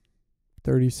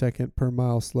 30 second per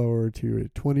mile slower to a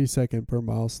 20 second per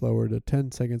mile slower to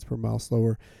 10 seconds per mile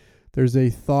slower, there's a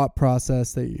thought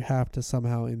process that you have to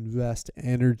somehow invest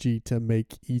energy to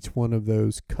make each one of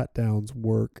those cut downs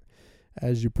work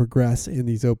as you progress in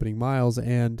these opening miles.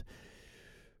 And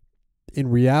in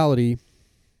reality,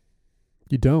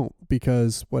 you don't,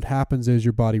 because what happens is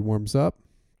your body warms up.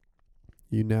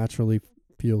 You naturally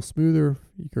feel smoother.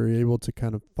 You're able to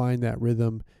kind of find that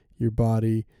rhythm. Your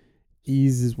body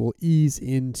will ease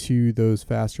into those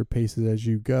faster paces as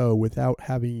you go without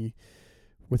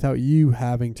you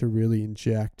having to really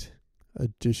inject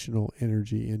additional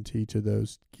energy into each of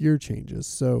those gear changes.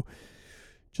 So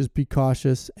just be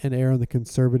cautious and err on the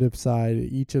conservative side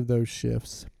at each of those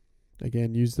shifts.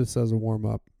 Again, use this as a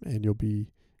warm-up, and you'll be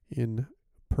in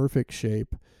perfect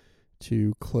shape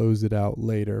to close it out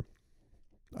later.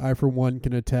 I, for one,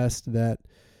 can attest that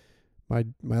my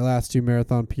last 2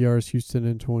 marathon PRs, Houston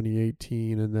in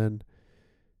 2018 and then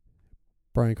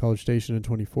Bryan College Station in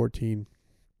 2014,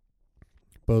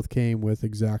 both came with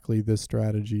exactly this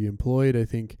strategy employed. I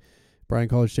think Bryan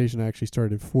College Station actually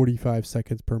started 45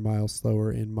 seconds per mile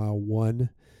slower in mile 1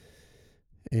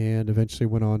 and eventually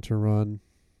went on to run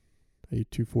a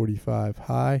 2:45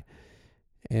 high.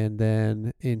 And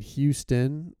then in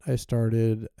Houston, I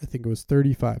started, I think it was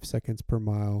 35 seconds per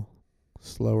mile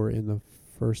slower in the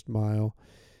first mile,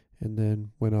 and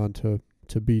then went on to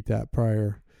beat that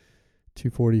prior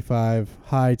 2:45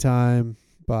 high time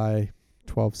by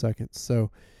 12 seconds. So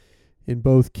in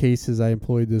both cases, I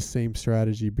employed this same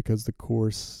strategy because the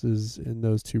courses in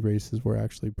those 2 races were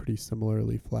actually pretty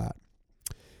similarly flat.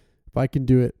 If I can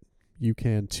do it, you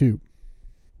can too.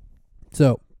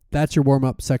 So that's your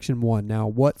warm-up, section 1. Now,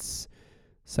 what's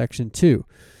section 2?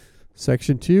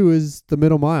 Section 2 is the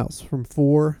middle miles from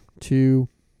 4 to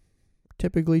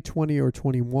typically 20 or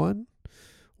 21,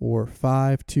 or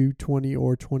 5 to 20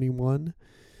 or 21,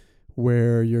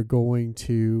 where you're going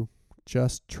to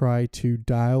just try to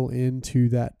dial into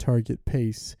that target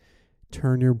pace,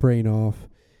 turn your brain off,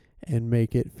 and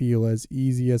make it feel as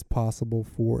easy as possible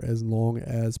for as long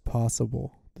as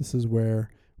possible. This is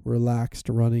where relaxed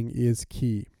running is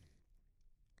key.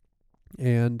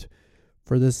 And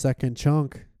for this second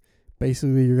chunk,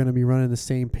 basically you're going to be running the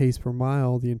same pace per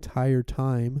mile the entire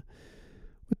time,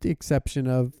 with the exception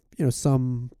of,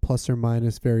 some plus or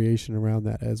minus variation around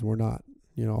that, as we're not,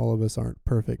 all of us aren't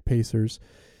perfect pacers.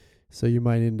 So you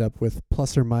might end up with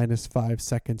plus or minus 5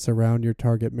 seconds around your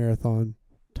target marathon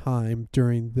time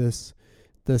during this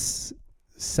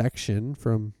section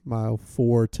from mile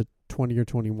 4 to 20 or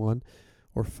 21,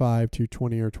 or 5 to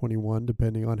 20 or 21,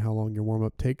 depending on how long your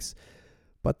warm-up takes.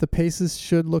 But the paces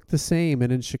should look the same,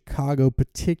 and in Chicago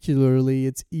particularly,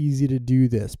 it's easy to do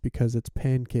this because it's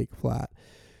pancake flat.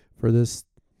 For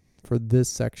this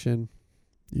section,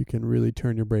 you can really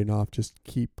turn your brain off. Just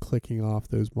keep clicking off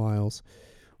those miles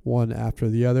one after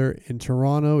the other. In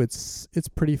Toronto, it's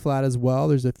pretty flat as well.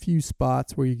 There's a few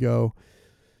spots where you go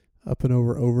up and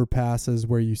over overpasses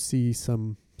where you see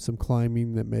some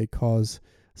climbing that may cause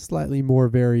slightly more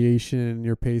variation in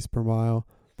your pace per mile,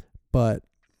 but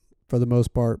for the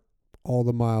most part, all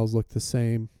the miles look the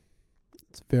same.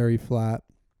 It's very flat,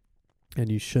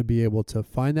 and you should be able to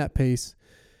find that pace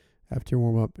after your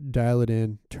warm-up, dial it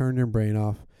in, turn your brain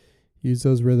off, use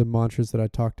those rhythm mantras that I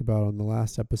talked about on the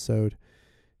last episode,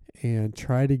 and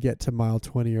try to get to mile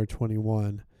 20 or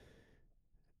 21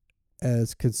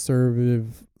 as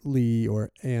conservatively or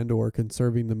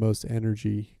conserving the most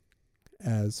energy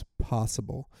as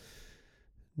possible.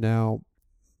 Now,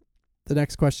 the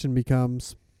next question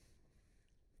becomes,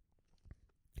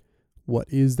 what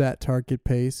is that target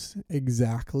pace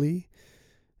exactly?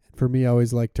 For me, I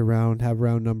always like to have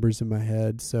round numbers in my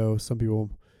head. So some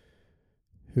people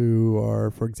who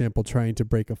are, for example, trying to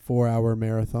break a 4-hour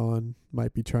marathon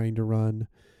might be trying to run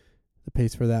the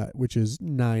pace for that, which is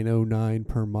 9:09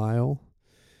 per mile.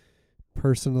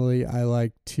 Personally, I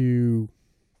like to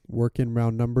work in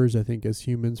round numbers. I think as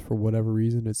humans, for whatever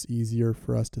reason, it's easier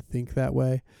for us to think that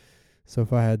way. So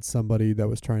if I had somebody that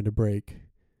was trying to break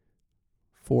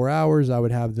 4 hours, I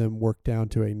would have them work down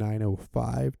to a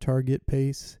 9:05 target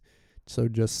pace. So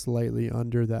just slightly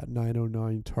under that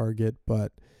 9:09 target,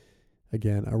 but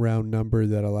again, a round number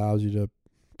that allows you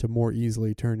to more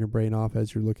easily turn your brain off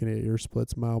as you're looking at your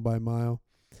splits mile by mile.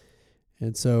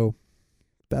 And so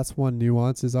that's one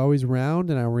nuance, is always round,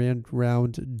 and I ran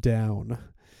round down.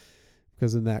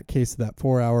 Because in that case of that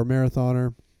 4-hour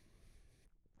marathoner,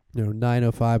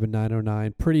 9:05 and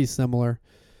 9:09, pretty similar,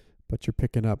 but you're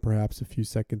picking up perhaps a few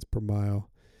seconds per mile,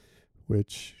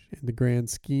 which in the grand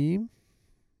scheme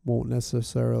won't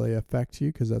necessarily affect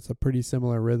you because that's a pretty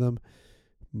similar rhythm,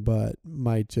 but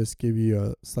might just give you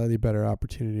a slightly better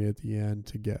opportunity at the end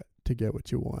to get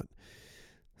what you want.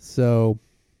 So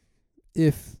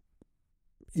if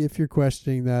you're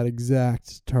questioning that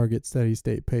exact target steady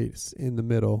state pace in the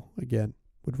middle, again,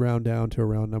 would round down to a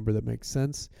round number that makes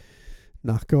sense,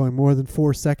 not going more than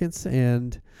 4 seconds,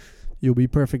 and you'll be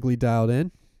perfectly dialed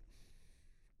in.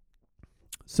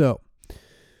 So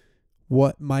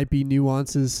what might be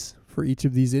nuances for each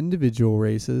of these individual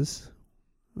races?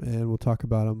 And we'll talk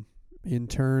about them in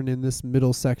turn in this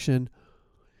middle section.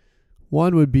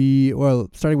 One would be, well,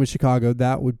 starting with Chicago,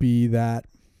 that would be that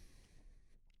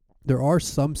there are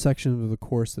some sections of the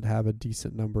course that have a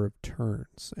decent number of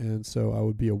turns. And so I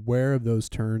would be aware of those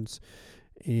turns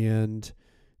and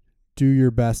do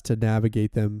your best to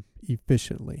navigate them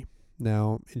efficiently.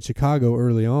 Now, in Chicago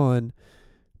early on,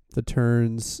 the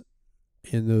turns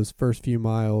in those first few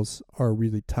miles are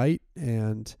really tight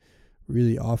and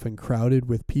really often crowded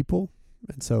with people.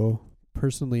 And so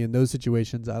personally, in those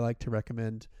situations, I like to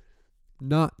recommend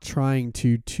not trying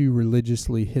to too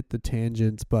religiously hit the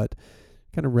tangents, but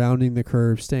kind of rounding the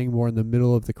curve, staying more in the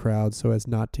middle of the crowd so as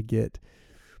not to get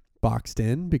boxed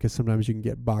in, because sometimes you can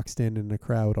get boxed in a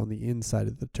crowd on the inside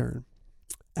of the turn.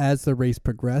 As the race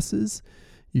progresses,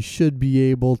 you should be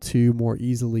able to more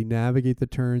easily navigate the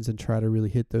turns and try to really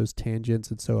hit those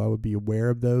tangents. And so I would be aware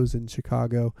of those in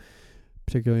Chicago,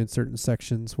 particularly in certain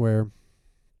sections where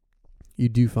you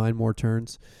do find more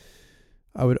turns.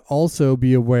 I would also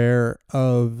be aware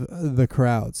of the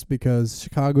crowds, because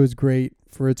Chicago is great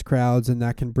for its crowds, and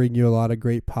that can bring you a lot of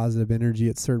great positive energy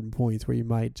at certain points where you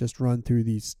might just run through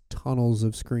these tunnels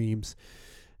of screams.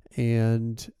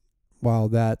 And while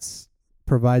that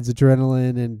provides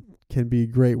adrenaline and can be a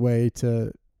great way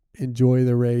to enjoy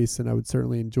the race, and I would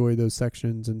certainly enjoy those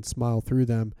sections and smile through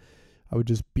them, I would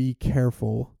just be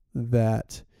careful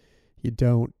that you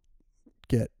don't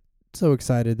get so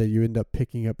excited that you end up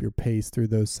picking up your pace through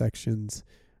those sections.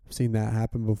 I've seen that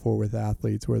happen before with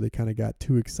athletes where they kind of got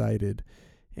too excited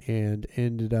and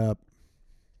ended up,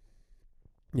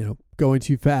 going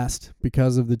too fast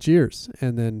because of the cheers.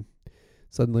 And then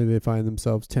suddenly they find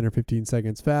themselves 10 or 15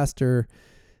 seconds faster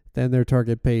than their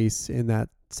target pace in that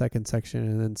second section.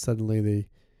 And then suddenly they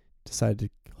decide to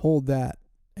hold that,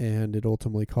 and it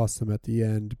ultimately costs them at the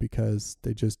end because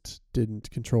they just didn't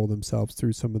control themselves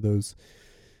through some of those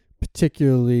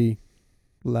particularly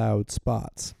loud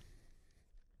spots.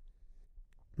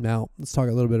 Now, let's talk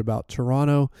a little bit about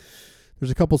Toronto.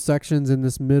 There's a couple sections in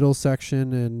this middle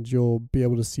section, and you'll be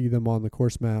able to see them on the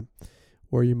course map,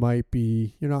 where you're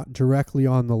not directly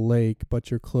on the lake,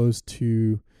 but you're close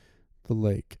to the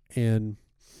lake. And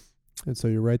so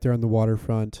you're right there on the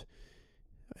waterfront.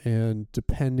 And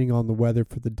depending on the weather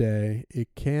for the day, it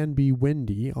can be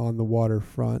windy on the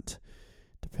waterfront,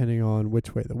 depending on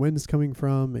which way the wind is coming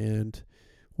from and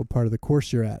what part of the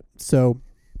course you're at. So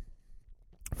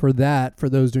for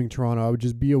those doing Toronto, I would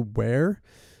just be aware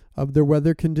of their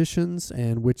weather conditions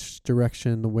and which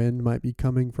direction the wind might be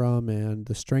coming from and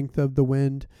the strength of the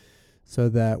wind, so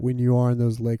that when you are in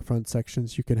those lakefront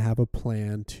sections, you can have a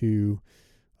plan to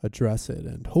address it.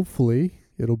 And hopefully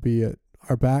it'll be at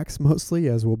our backs mostly,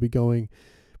 as we'll be going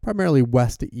primarily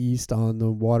west to east on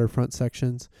the waterfront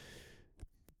sections.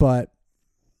 But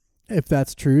if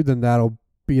that's true, then that'll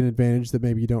be an advantage that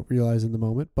maybe you don't realize in the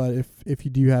moment. But if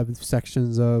you do have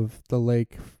sections of the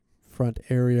lakefront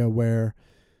area where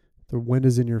the wind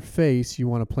is in your face, you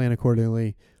want to plan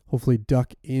accordingly, hopefully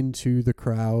duck into the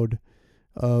crowd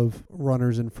of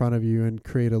runners in front of you and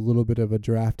create a little bit of a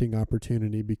drafting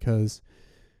opportunity, because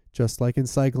just like in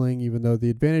cycling, even though the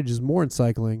advantage is more in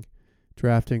cycling,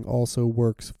 drafting also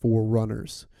works for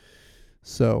runners.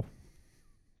 So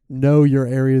know your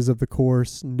areas of the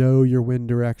course, know your wind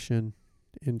direction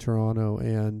in Toronto,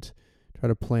 and try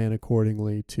to plan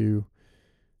accordingly to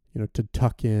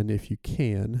tuck in if you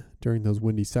can during those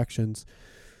windy sections.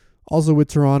 Also with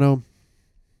Toronto,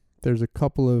 there's a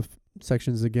couple of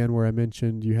sections again where I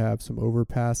mentioned you have some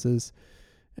overpasses,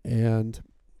 and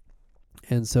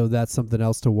so that's something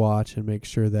else to watch and make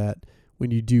sure that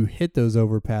when you do hit those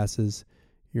overpasses,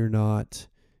 you're not,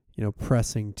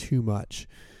 pressing too much,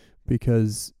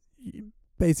 because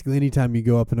basically anytime you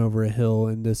go up and over a hill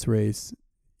in this race,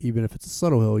 even if it's a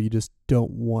subtle hill, you just don't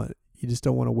want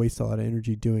to waste a lot of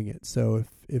energy doing it. So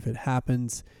if it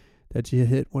happens that you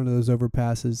hit one of those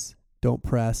overpasses, don't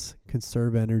press,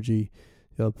 conserve energy.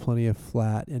 You'll have plenty of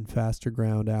flat and faster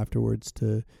ground afterwards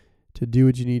to do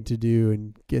what you need to do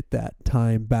and get that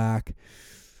time back.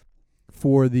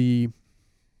 For the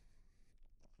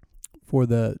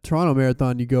Toronto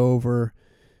Marathon, you go over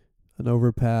an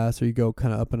overpass, or you go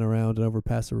kind of up and around an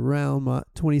overpass around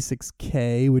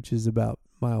 26K, which is about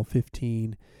mile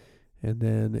 15. And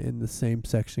then in the same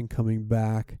section coming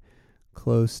back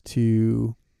close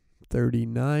to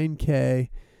 39K,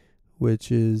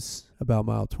 which is about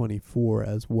mile 24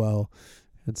 as well.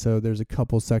 And so there's a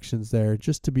couple sections there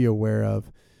just to be aware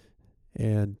of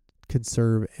and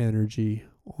conserve energy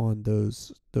on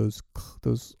those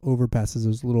overpasses,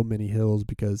 those little mini hills,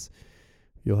 because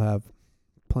you'll have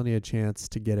plenty of chance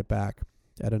to get it back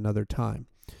at another time.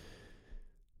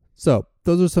 So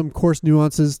those are some course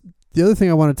nuances. The other thing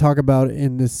I want to talk about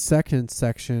in this second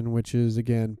section, which is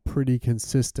again pretty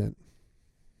consistent,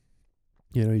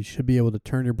 you should be able to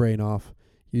turn your brain off,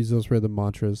 use those rhythm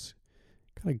mantras,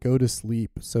 kind of go to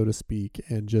sleep, so to speak,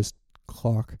 and just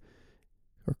clock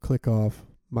or click off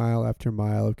mile after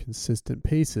mile of consistent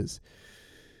paces.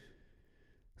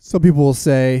 Some people will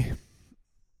say,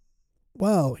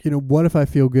 well, what if I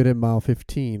feel good at mile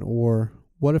 15? Or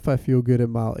what if I feel good at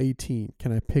mile 18?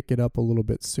 Can I pick it up a little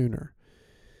bit sooner?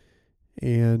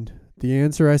 And the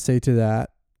answer I say to that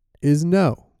is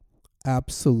no,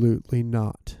 absolutely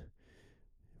not.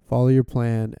 Follow your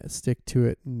plan, stick to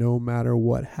it no matter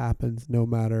what happens, no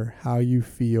matter how you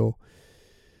feel.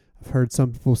 I've heard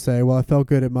some people say, well, I felt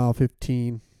good at mile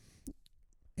 15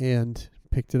 and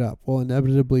picked it up. Well,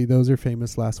 inevitably, those are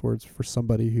famous last words for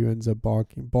somebody who ends up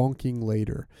bonking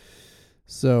later.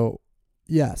 So,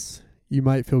 yes, you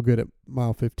might feel good at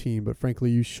mile 15, but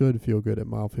frankly, you should feel good at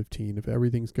mile 15. If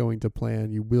everything's going to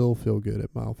plan, you will feel good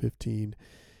at mile 15.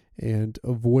 And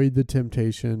avoid the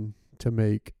temptation to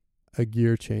make a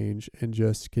gear change and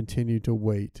just continue to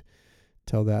wait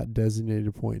till that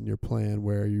designated point in your plan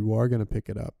where you are going to pick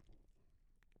it up.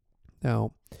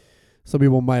 Now, some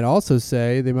people might also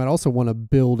say they might also want to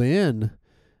build in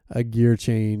a gear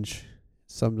change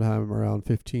sometime around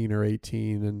 15 or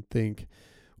 18 and think,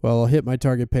 well, I'll hit my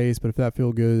target pace, but if that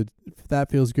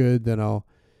feels good, then I'll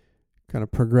kind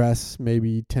of progress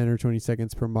maybe 10 or 20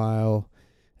 seconds per mile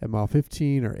at mile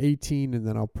 15 or 18, and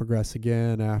then I'll progress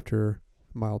again after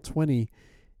mile 20.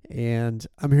 And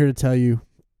I'm here to tell you,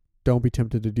 don't be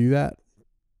tempted to do that.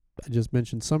 I just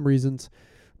mentioned some reasons,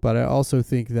 but I also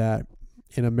think that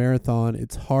in a marathon,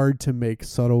 it's hard to make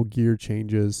subtle gear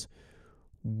changes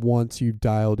once you've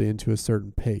dialed into a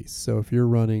certain pace. So if you're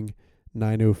running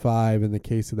 9:05 in the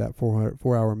case of that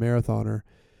 4-hour marathoner,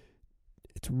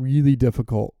 it's really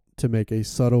difficult to make a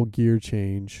subtle gear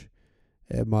change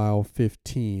at mile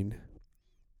 15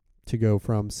 to go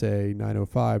from, say,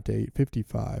 9:05 to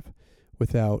 8:55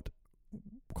 without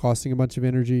costing a bunch of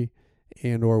energy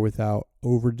and or without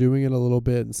overdoing it a little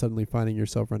bit and suddenly finding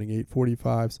yourself running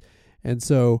 8:45s. And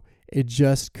so it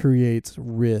just creates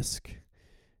risk.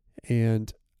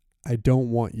 And I don't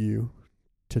want you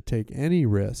to take any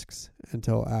risks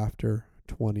until after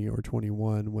 20 or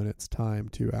 21, when it's time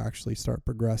to actually start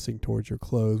progressing towards your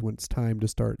close, when it's time to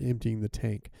start emptying the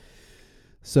tank.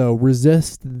 So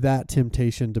resist that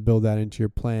temptation to build that into your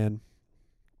plan.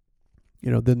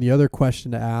 Then the other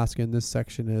question to ask in this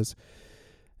section is,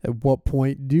 at what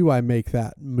point do I make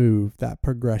that move, that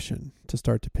progression to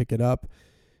start to pick it up?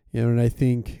 And I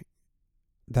think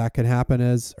that can happen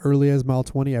as early as mile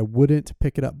 20. I wouldn't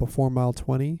pick it up before mile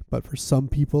 20, but for some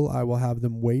people, I will have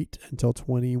them wait until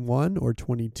 21 or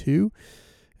 22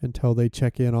 until they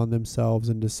check in on themselves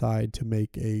and decide to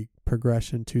make a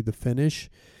progression to the finish.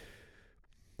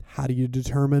 How do you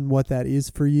determine what that is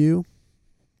for you?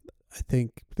 I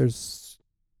think there's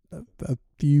a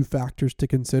few factors to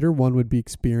consider. One would be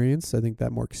experience. I think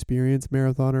that more experienced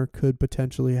marathoner could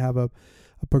potentially have a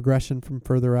progression from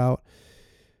further out.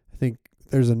 I think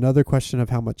there's another question of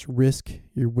how much risk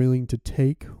you're willing to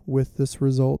take with this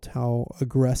result. How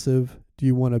aggressive do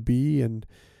you want to be? And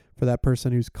for that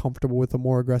person who's comfortable with a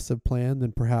more aggressive plan,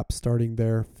 then perhaps starting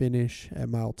their finish at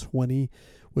mile 20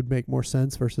 would make more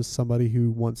sense versus somebody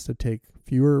who wants to take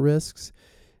fewer risks.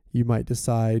 You might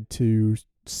decide to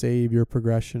save your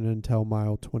progression until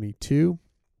mile 22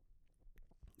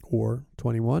 or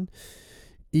 21.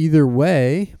 either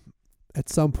way, at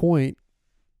some point,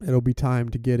 it'll be time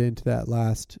to get into that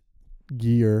last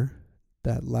gear,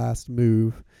 that last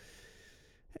move,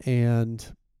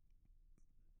 and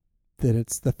then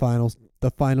it's the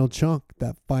final chunk,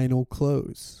 that final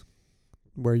close,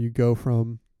 where you go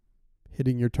from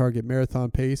hitting your target marathon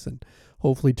pace and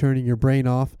hopefully turning your brain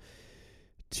off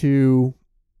to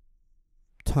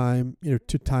time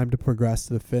to progress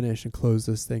to the finish and close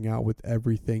this thing out with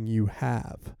everything you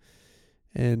have.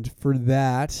 And for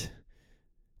that,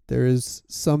 there is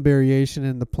some variation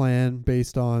in the plan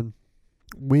based on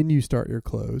when you start your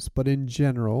close, but in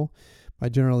general, my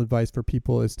general advice for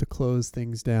people is to close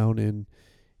things down in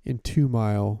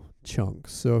 2-mile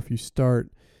chunks. So if you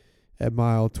start at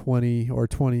mile 20 or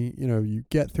 20, you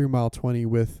get through mile 20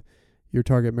 with your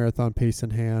target marathon pace in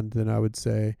hand, then I would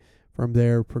say from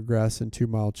there, progress in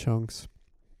 2-mile chunks.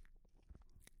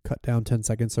 Cut down 10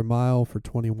 seconds a mile for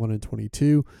 21 and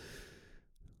 22.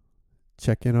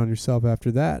 Check in on yourself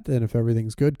after that. And if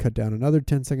everything's good, cut down another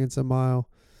 10 seconds a mile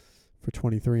for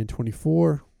 23 and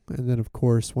 24. And then, of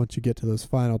course, once you get to those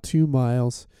final 2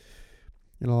 miles,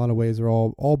 in a lot of ways,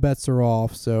 all bets are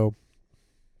off. So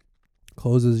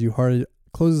close as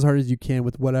hard as you can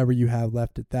with whatever you have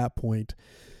left at that point.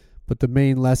 But the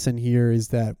main lesson here is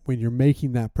that when you're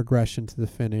making that progression to the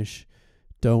finish,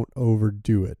 don't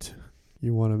overdo it.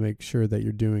 You want to make sure that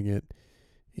you're doing it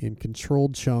in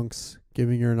controlled chunks,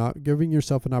 giving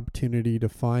yourself an opportunity to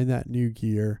find that new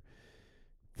gear,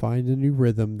 find a new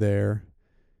rhythm there,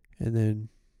 and then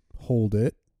hold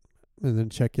it, and then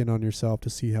check in on yourself to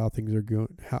see how things are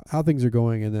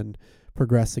going, and then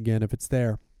progress again if it's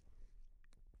there.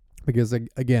 Because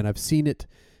again, I've seen it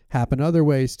happen other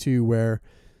ways too, where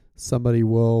somebody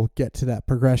will get to that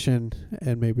progression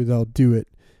and maybe they'll do it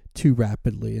too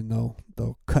rapidly and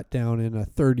they'll cut down in a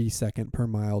 30-second per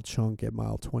mile chunk at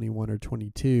mile 21 or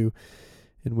 22,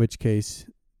 in which case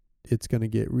it's going to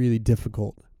get really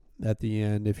difficult at the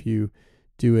end if you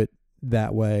do it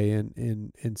that way and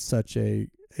in such a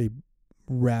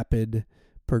rapid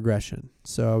progression.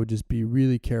 So I would just be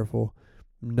really careful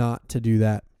not to do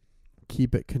that.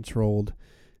 Keep it controlled.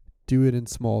 Do it in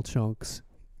small chunks.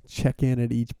 Check in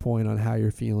at each point on how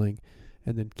you're feeling,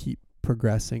 and then keep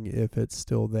progressing if it's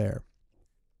still there.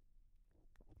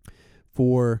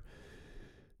 For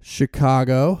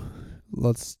Chicago,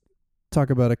 let's talk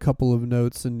about a couple of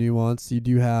notes and nuance. You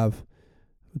do have,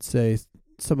 I would say,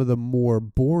 some of the more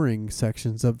boring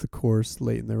sections of the course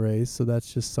late in the race, so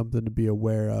that's just something to be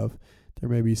aware of. There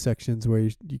may be sections where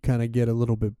you kind of get a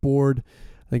little bit bored.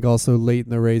 I think also late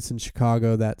in the race in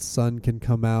Chicago, that sun can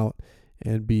come out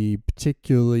and be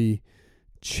particularly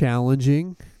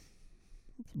challenging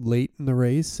late in the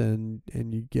race, and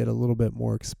you get a little bit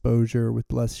more exposure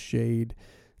with less shade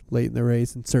late in the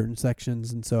race in certain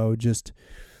sections. And so just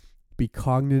be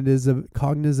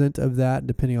cognizant of that,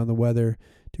 depending on the weather.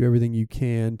 Do everything you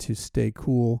can to stay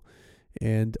cool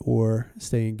and or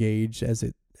stay engaged as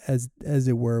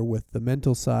it were with the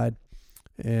mental side.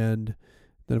 And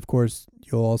then, of course,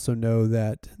 you'll also know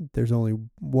that there's only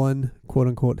one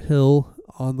quote-unquote hill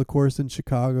on the course in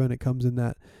Chicago, and it comes in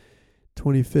that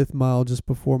 25th mile just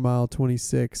before mile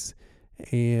 26.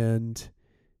 And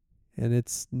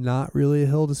it's not really a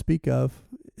hill to speak of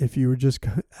if you were just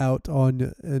out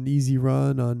on an easy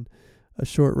run on a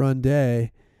short run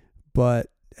day. But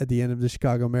at the end of the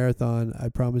Chicago Marathon, I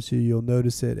promise you'll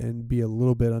notice it and be a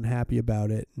little bit unhappy about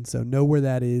it. And so know where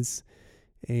that is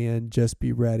and just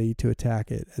be ready to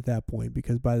attack it at that point,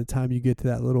 because by the time you get to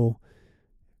that little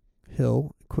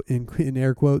hill, in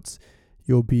air quotes,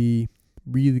 you'll be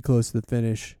really close to the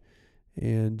finish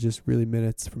and just really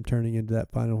minutes from turning into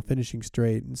that final finishing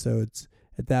straight. And so it's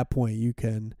at that point you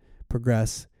can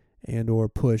progress and or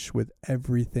push with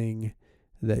everything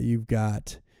that you've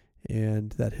got,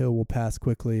 and that hill will pass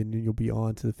quickly and you'll be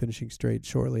on to the finishing straight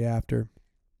shortly after.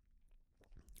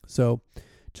 So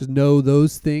just know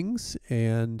those things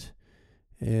and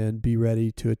be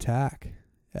ready to attack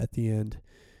at the end.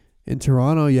 In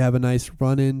Toronto, you have a nice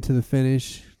run into the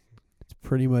finish. It's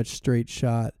pretty much straight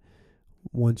shot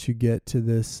once you get to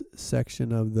this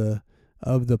section of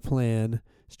the plan.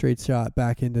 Straight shot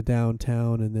back into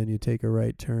downtown, and then you take a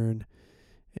right turn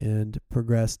and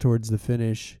progress towards the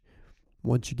finish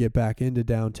once you get back into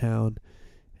downtown.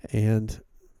 And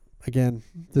again,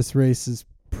 this race is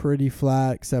pretty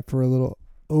flat except for a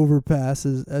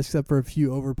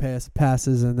few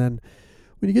passes. And then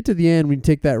when you get to the end, when you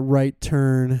take that right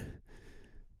turn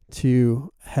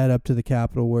to head up to the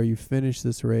Capitol where you finish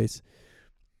this race,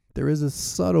 there is a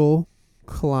subtle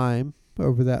climb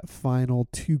over that final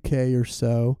 2K or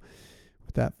so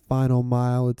with that final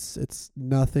mile, it's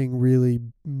nothing really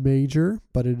major,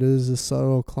 but it is a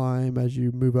subtle climb as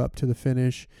you move up to the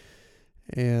finish.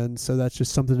 And so that's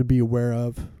just something to be aware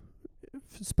of,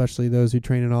 especially those who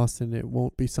train in Austin. It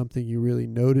won't be something you really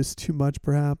notice too much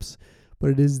perhaps, but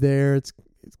it is there. It's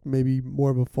maybe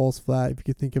more of a false flat if you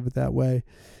could think of it that way.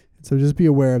 And so just be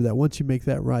aware of that. Once you make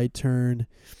that right turn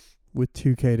with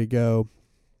 2K to go,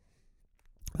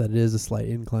 that it is a slight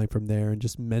incline from there, and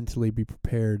just mentally be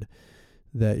prepared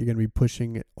that you're going to be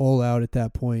pushing it all out at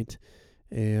that point.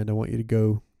 And I want you to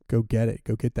go get it.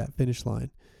 Go get that finish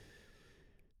line.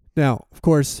 Now, of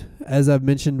course, as I've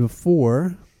mentioned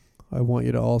before, I want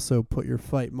you to also put your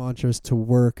fight mantras to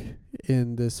work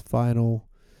in this final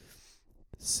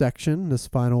section, this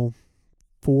final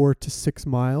 4 to 6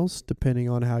 miles, depending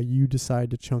on how you decide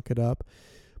to chunk it up.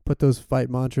 Put those fight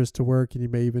mantras to work, and you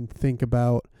may even think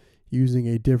about using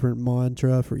a different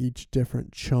mantra for each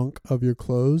different chunk of your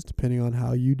close, depending on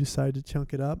how you decide to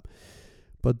chunk it up.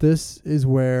 But this is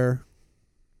where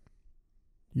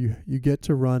you get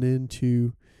to run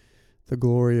into the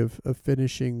glory of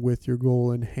finishing with your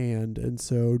goal in hand. And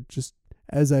so, just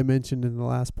as I mentioned in the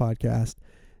last podcast,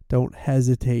 don't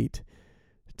hesitate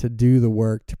to do the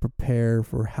work to prepare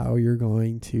for how you're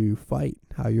going to fight,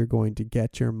 how you're going to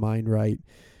get your mind right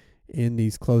in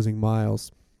these closing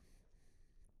miles.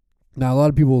 Now, a lot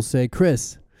of people will say,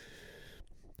 Chris,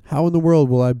 how in the world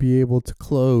will I be able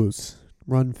to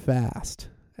run fast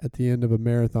at the end of a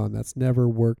marathon? That's never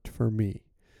worked for me.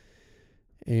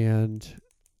 And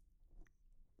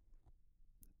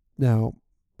now,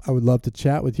 I would love to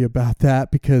chat with you about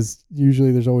that, because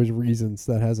usually there's always reasons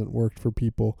that hasn't worked for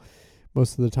people.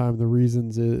 Most of the time, the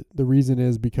reason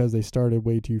is because they started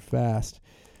way too fast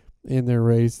in their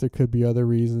race. There could be other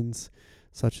reasons,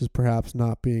 such as perhaps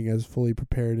not being as fully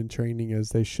prepared in training as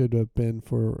they should have been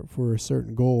for a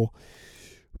certain goal.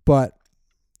 But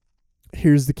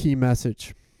here's the key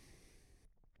message.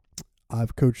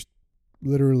 I've coached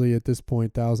literally at this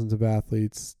point thousands of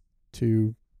athletes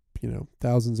to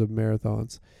thousands of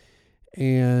marathons.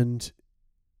 And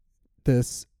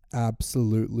this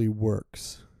absolutely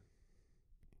works.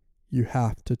 You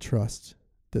have to trust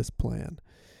this plan,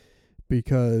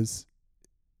 because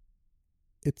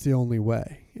it's the only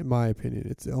way, in my opinion,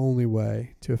 it's the only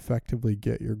way to effectively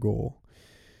get your goal.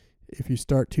 If you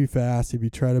start too fast, if you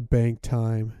try to bank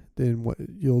time, then what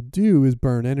you'll do is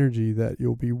burn energy that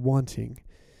you'll be wanting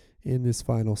in this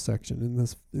final section,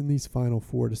 in these final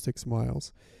 4 to 6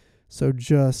 miles. So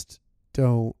just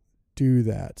don't do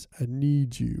that. I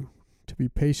need you to be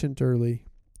patient early,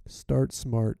 start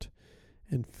smart,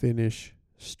 and finish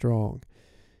strong,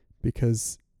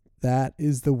 because that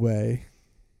is the way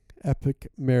epic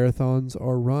marathons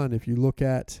are run. If you look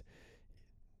at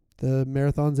the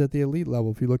marathons at the elite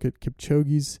level, if you look at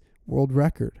Kipchoge's world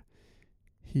record,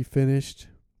 he finished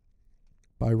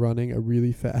by running a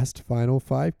really fast final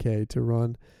 5K to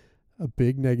run a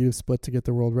big negative split to get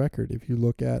the world record. If you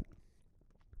look at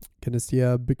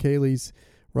Kenenisa Bekele's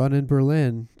run in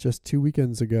Berlin just 2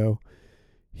 weekends ago,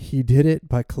 he did it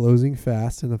by closing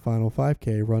fast in the final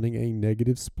 5K, running a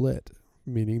negative split,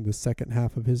 meaning the second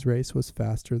half of his race was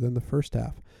faster than the first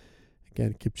half.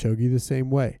 Again, Kipchoge the same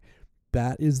way.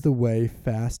 That is the way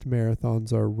fast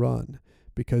marathons are run,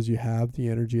 because you have the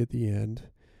energy at the end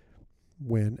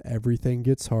when everything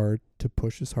gets hard to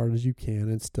push as hard as you can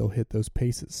and still hit those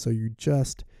paces. So you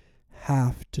just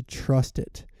have to trust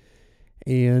it.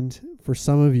 And for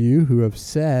some of you who have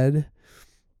said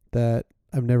that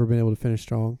I've never been able to finish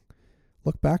strong,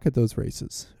 look back at those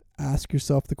races. Ask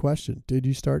yourself the question, did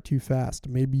you start too fast?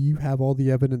 Maybe you have all the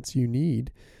evidence you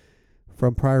need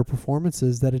from prior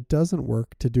performances that it doesn't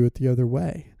work to do it the other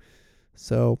way.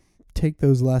 So take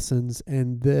those lessons,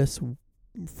 and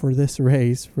for this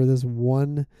race, for this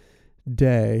one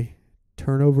day,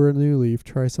 turn over a new leaf,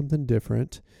 try something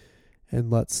different, and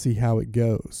let's see how it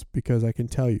goes. Because I can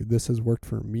tell you, this has worked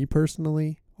for me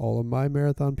personally. All of my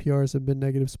marathon PRs have been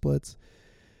negative splits.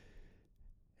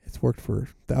 It's worked for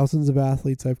thousands of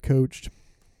athletes I've coached,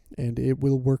 and it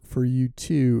will work for you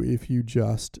too if you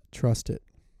just trust it.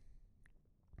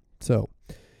 So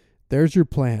there's your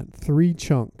plan. 3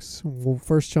 chunks. Well,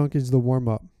 first chunk is the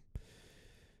warm-up.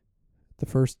 The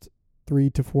first 3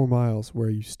 to 4 miles, where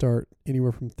you start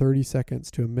anywhere from 30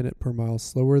 seconds to a minute per mile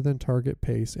slower than target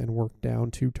pace and work down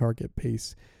to target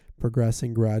pace,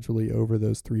 progressing gradually over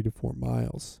those 3 to 4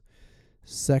 miles.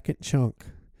 Second chunk,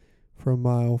 from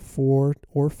mile 4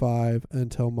 or 5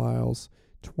 until miles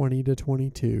 20 to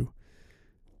 22.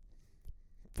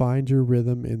 Find your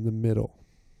rhythm in the middle.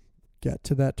 Get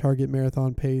to that target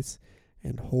marathon pace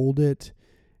and hold it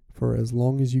for as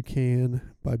long as you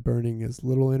can by burning as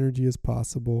little energy as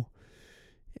possible.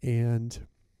 and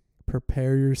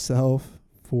prepare yourself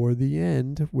for the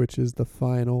end, which is the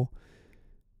final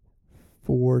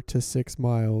 4 to 6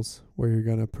 miles where you're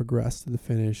going to progress to the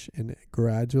finish and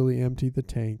gradually empty the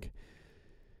tank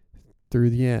through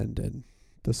the end. And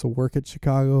this will work at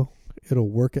Chicago. It'll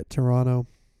work at Toronto.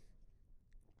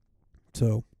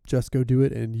 So just go do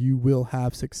it and you will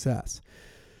have success.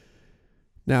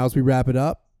 Now, as we wrap it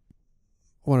up,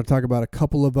 I want to talk about a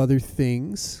couple of other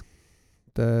things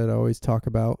that I always talk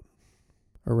about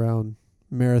around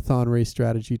marathon race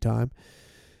strategy time.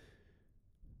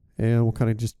 And we'll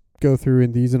kind of just go through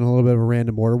in these in a little bit of a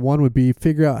random order. One would be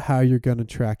figure out how you're going to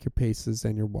track your paces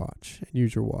and your watch and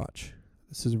use your watch.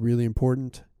 This is really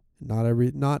important.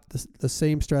 Not the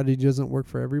same strategy doesn't work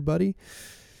for everybody,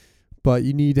 but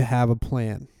you need to have a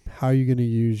plan. How are you going to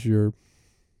use your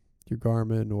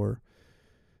Garmin or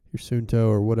your Suunto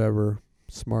or whatever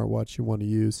smartwatch you want to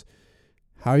use?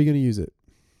 How are you going to use it?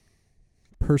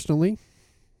 Personally,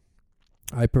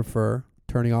 I prefer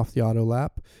turning off the auto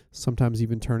lap, sometimes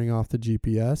even turning off the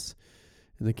GPS.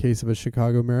 In the case of a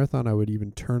Chicago Marathon, I would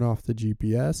even turn off the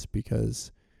GPS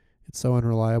because it's so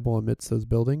unreliable amidst those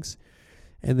buildings.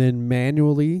 And then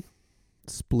manually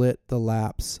split the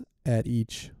laps at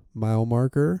each mile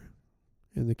marker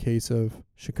in the case of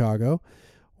Chicago,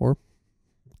 or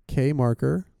K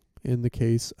marker in the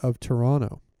case of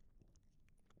Toronto.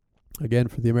 Again,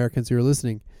 for the Americans who are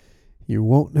listening, you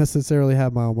won't necessarily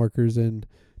have mile markers in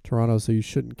Toronto, so you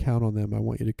shouldn't count on them. I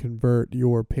want you to convert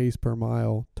your pace per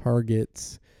mile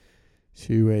targets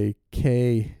to a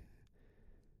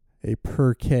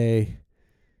per K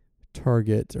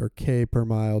target or K per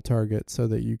mile target so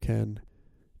that you can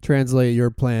translate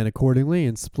your plan accordingly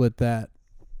and split that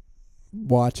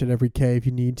watch at every K if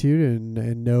you need to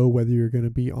and know whether you're going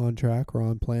to be on track or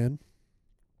on plan.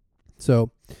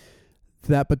 So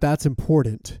that's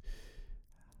important.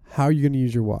 How are you going to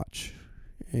use your watch?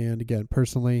 And again,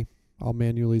 personally, I'll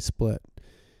manually split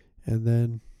and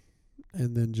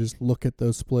then just look at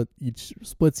those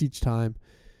splits each time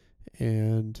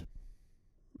and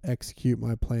execute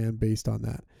my plan based on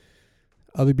that.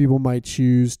 Other people might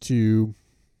choose to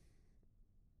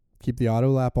keep the auto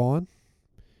lap on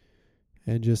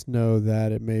and just know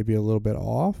that it may be a little bit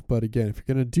off. But again, if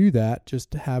you're going to do that,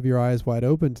 just have your eyes wide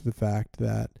open to the fact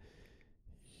that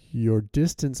your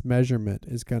distance measurement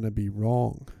is going to be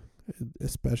wrong,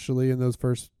 especially in those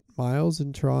first miles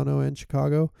in Toronto and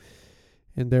Chicago.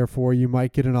 And therefore, you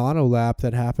might get an auto lap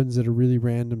that happens at a really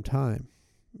random time,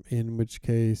 in which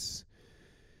case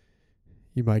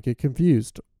you might get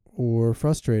confused or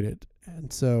frustrated.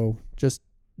 And so just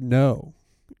know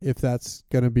if that's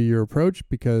going to be your approach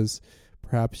because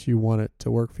perhaps you want it to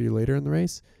work for you later in the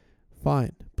race,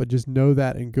 fine. But just know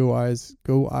that and go eyes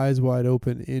wide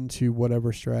open into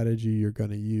whatever strategy you're going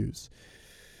to use.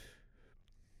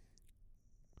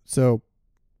 So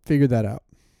figure that out.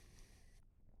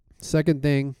 Second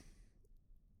thing,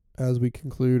 as we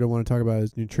conclude, I want to talk about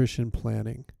is nutrition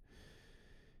planning,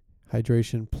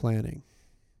 hydration planning.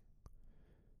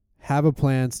 Have a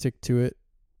plan, stick to it,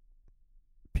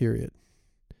 period.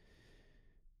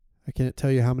 I can't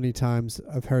tell you how many times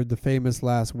I've heard the famous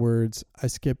last words, I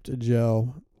skipped a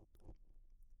gel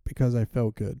because I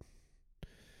felt good.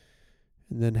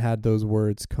 And then had those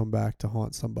words come back to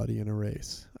haunt somebody in a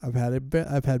race. I've had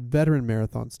veteran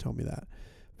marathons tell me that.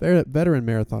 Veteran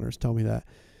marathoners tell me that.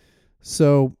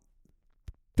 So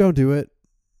don't do it.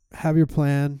 Have your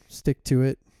plan, stick to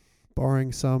it,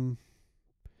 barring some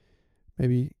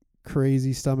maybe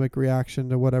crazy stomach reaction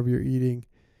to whatever you're eating.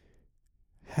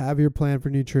 Have your plan for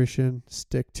nutrition,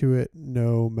 stick to it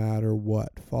no matter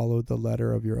what. Follow the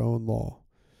letter of your own law.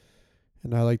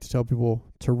 And I like to tell people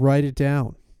to write it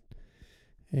down.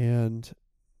 And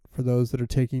for those that are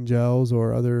taking gels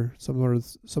or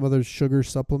some other sugar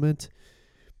supplement,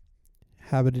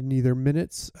 have it in either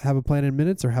minutes, have a plan in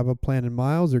minutes or have a plan in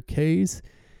miles or Ks,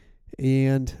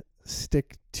 and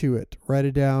stick to it. Write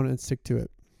it down and stick to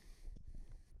it.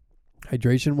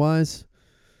 Hydration wise,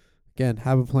 again,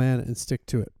 have a plan and stick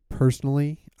to it.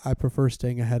 Personally, I prefer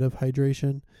staying ahead of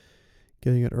hydration,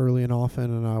 getting it early and often,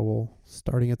 and I will,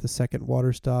 starting at the second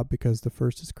water stop because the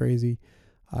first is crazy,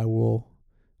 I will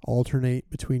alternate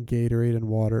between Gatorade and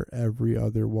water every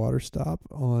other water stop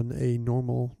on a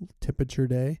normal temperature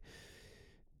day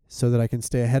so that I can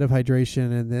stay ahead of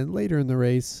hydration. And then later in the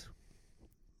race,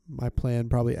 my plan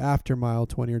probably after mile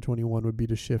 20 or 21 would be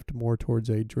to shift more towards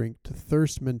a drink to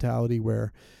thirst mentality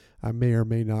where I may or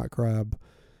may not grab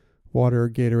water or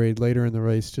Gatorade later in the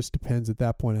race. Just depends at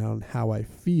that point on how I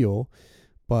feel.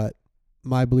 But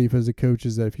my belief as a coach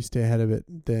is that if you stay ahead of it,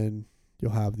 then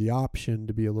you'll have the option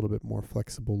to be a little bit more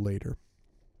flexible later.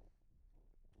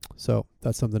 So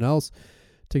that's something else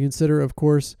to consider, of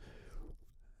course.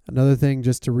 Another thing,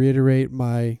 just to reiterate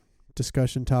my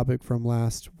discussion topic from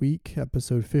last week,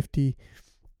 episode 50,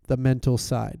 the mental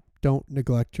side. Don't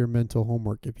neglect your mental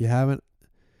homework. If you haven't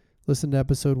listened to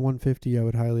episode 150, I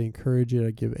would highly encourage it.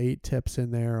 I give 8 tips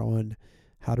in there on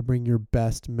how to bring your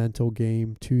best mental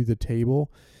game to the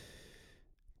table.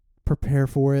 Prepare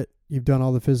for it. You've done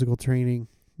all the physical training.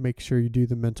 Make sure you do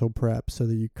the mental prep so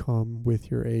that you come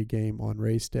with your A game on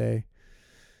race day.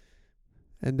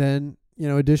 And then,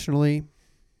 additionally,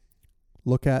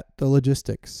 look at the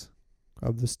logistics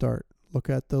of the start. Look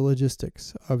at the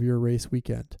logistics of your race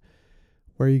weekend.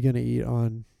 Where are you going to eat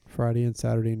on Friday and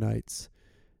Saturday nights?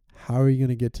 How are you going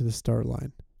to get to the start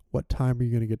line? What time are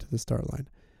you going to get to the start line?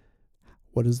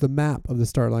 What does the map of the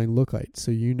start line look like?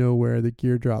 So you know where the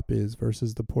gear drop is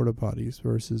versus the porta potties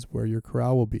versus where your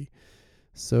corral will be.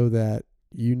 So that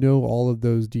you know all of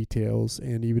those details.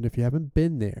 And even if you haven't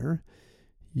been there,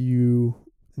 you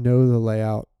know the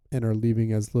layout and are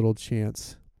leaving as little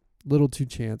to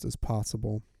chance as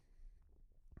possible.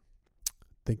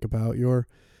 Think about your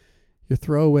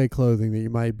throwaway clothing that you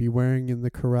might be wearing in the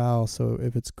corral, so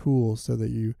if it's cool, so that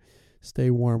you stay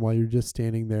warm while you're just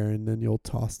standing there, and then you'll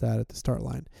toss that at the start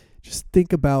line. Just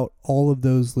think about all of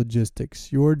those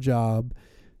logistics. Your job,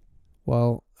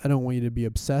 well, I don't want you to be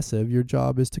obsessive. Your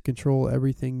job is to control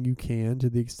everything you can to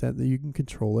the extent that you can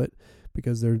control it,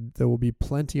 because there will be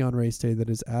plenty on race day that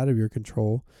is out of your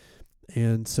control.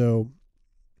 And so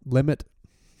limit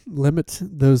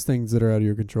those things that are out of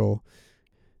your control.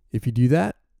 If you do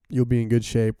that, you'll be in good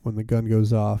shape when the gun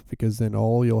goes off, because then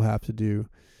all you'll have to do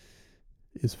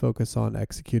is focus on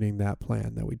executing that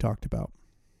plan that we talked about.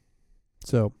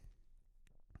 So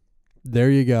there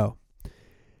you go.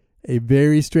 A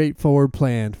very straightforward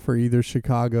plan for either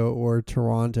Chicago or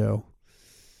Toronto.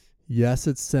 Yes,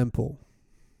 it's simple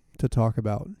to talk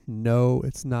about. No,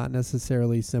 it's not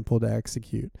necessarily simple to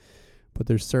execute, but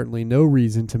there's certainly no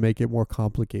reason to make it more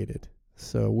complicated.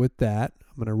 So with that,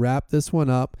 I'm going to wrap this one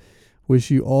up.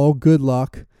 Wish you all good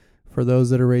luck for those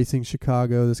that are racing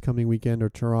Chicago this coming weekend or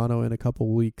Toronto in a couple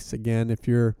weeks. Again, if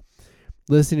you're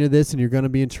listening to this and you're going to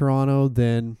be in Toronto,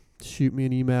 then shoot me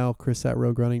an email,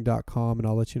 chris@roguerunning.com, and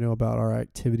I'll let you know about our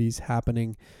activities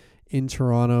happening in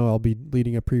Toronto. I'll be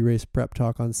leading a pre-race prep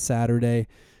talk on Saturday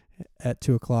at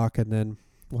 2 o'clock, and then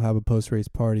we'll have a post-race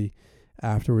party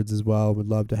afterwards as well. Would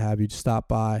love to have you stop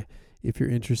by if you're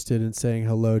interested in saying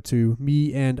hello to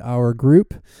me and our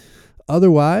group.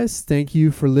 Otherwise, thank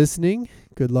you for listening.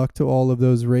 Good luck to all of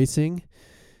those racing.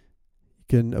 You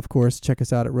can, of course, check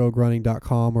us out at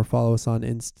roguerunning.com or follow us on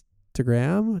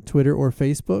Instagram, Twitter, or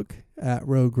Facebook at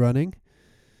Rogue Running.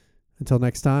 Until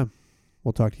next time,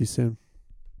 we'll talk to you soon.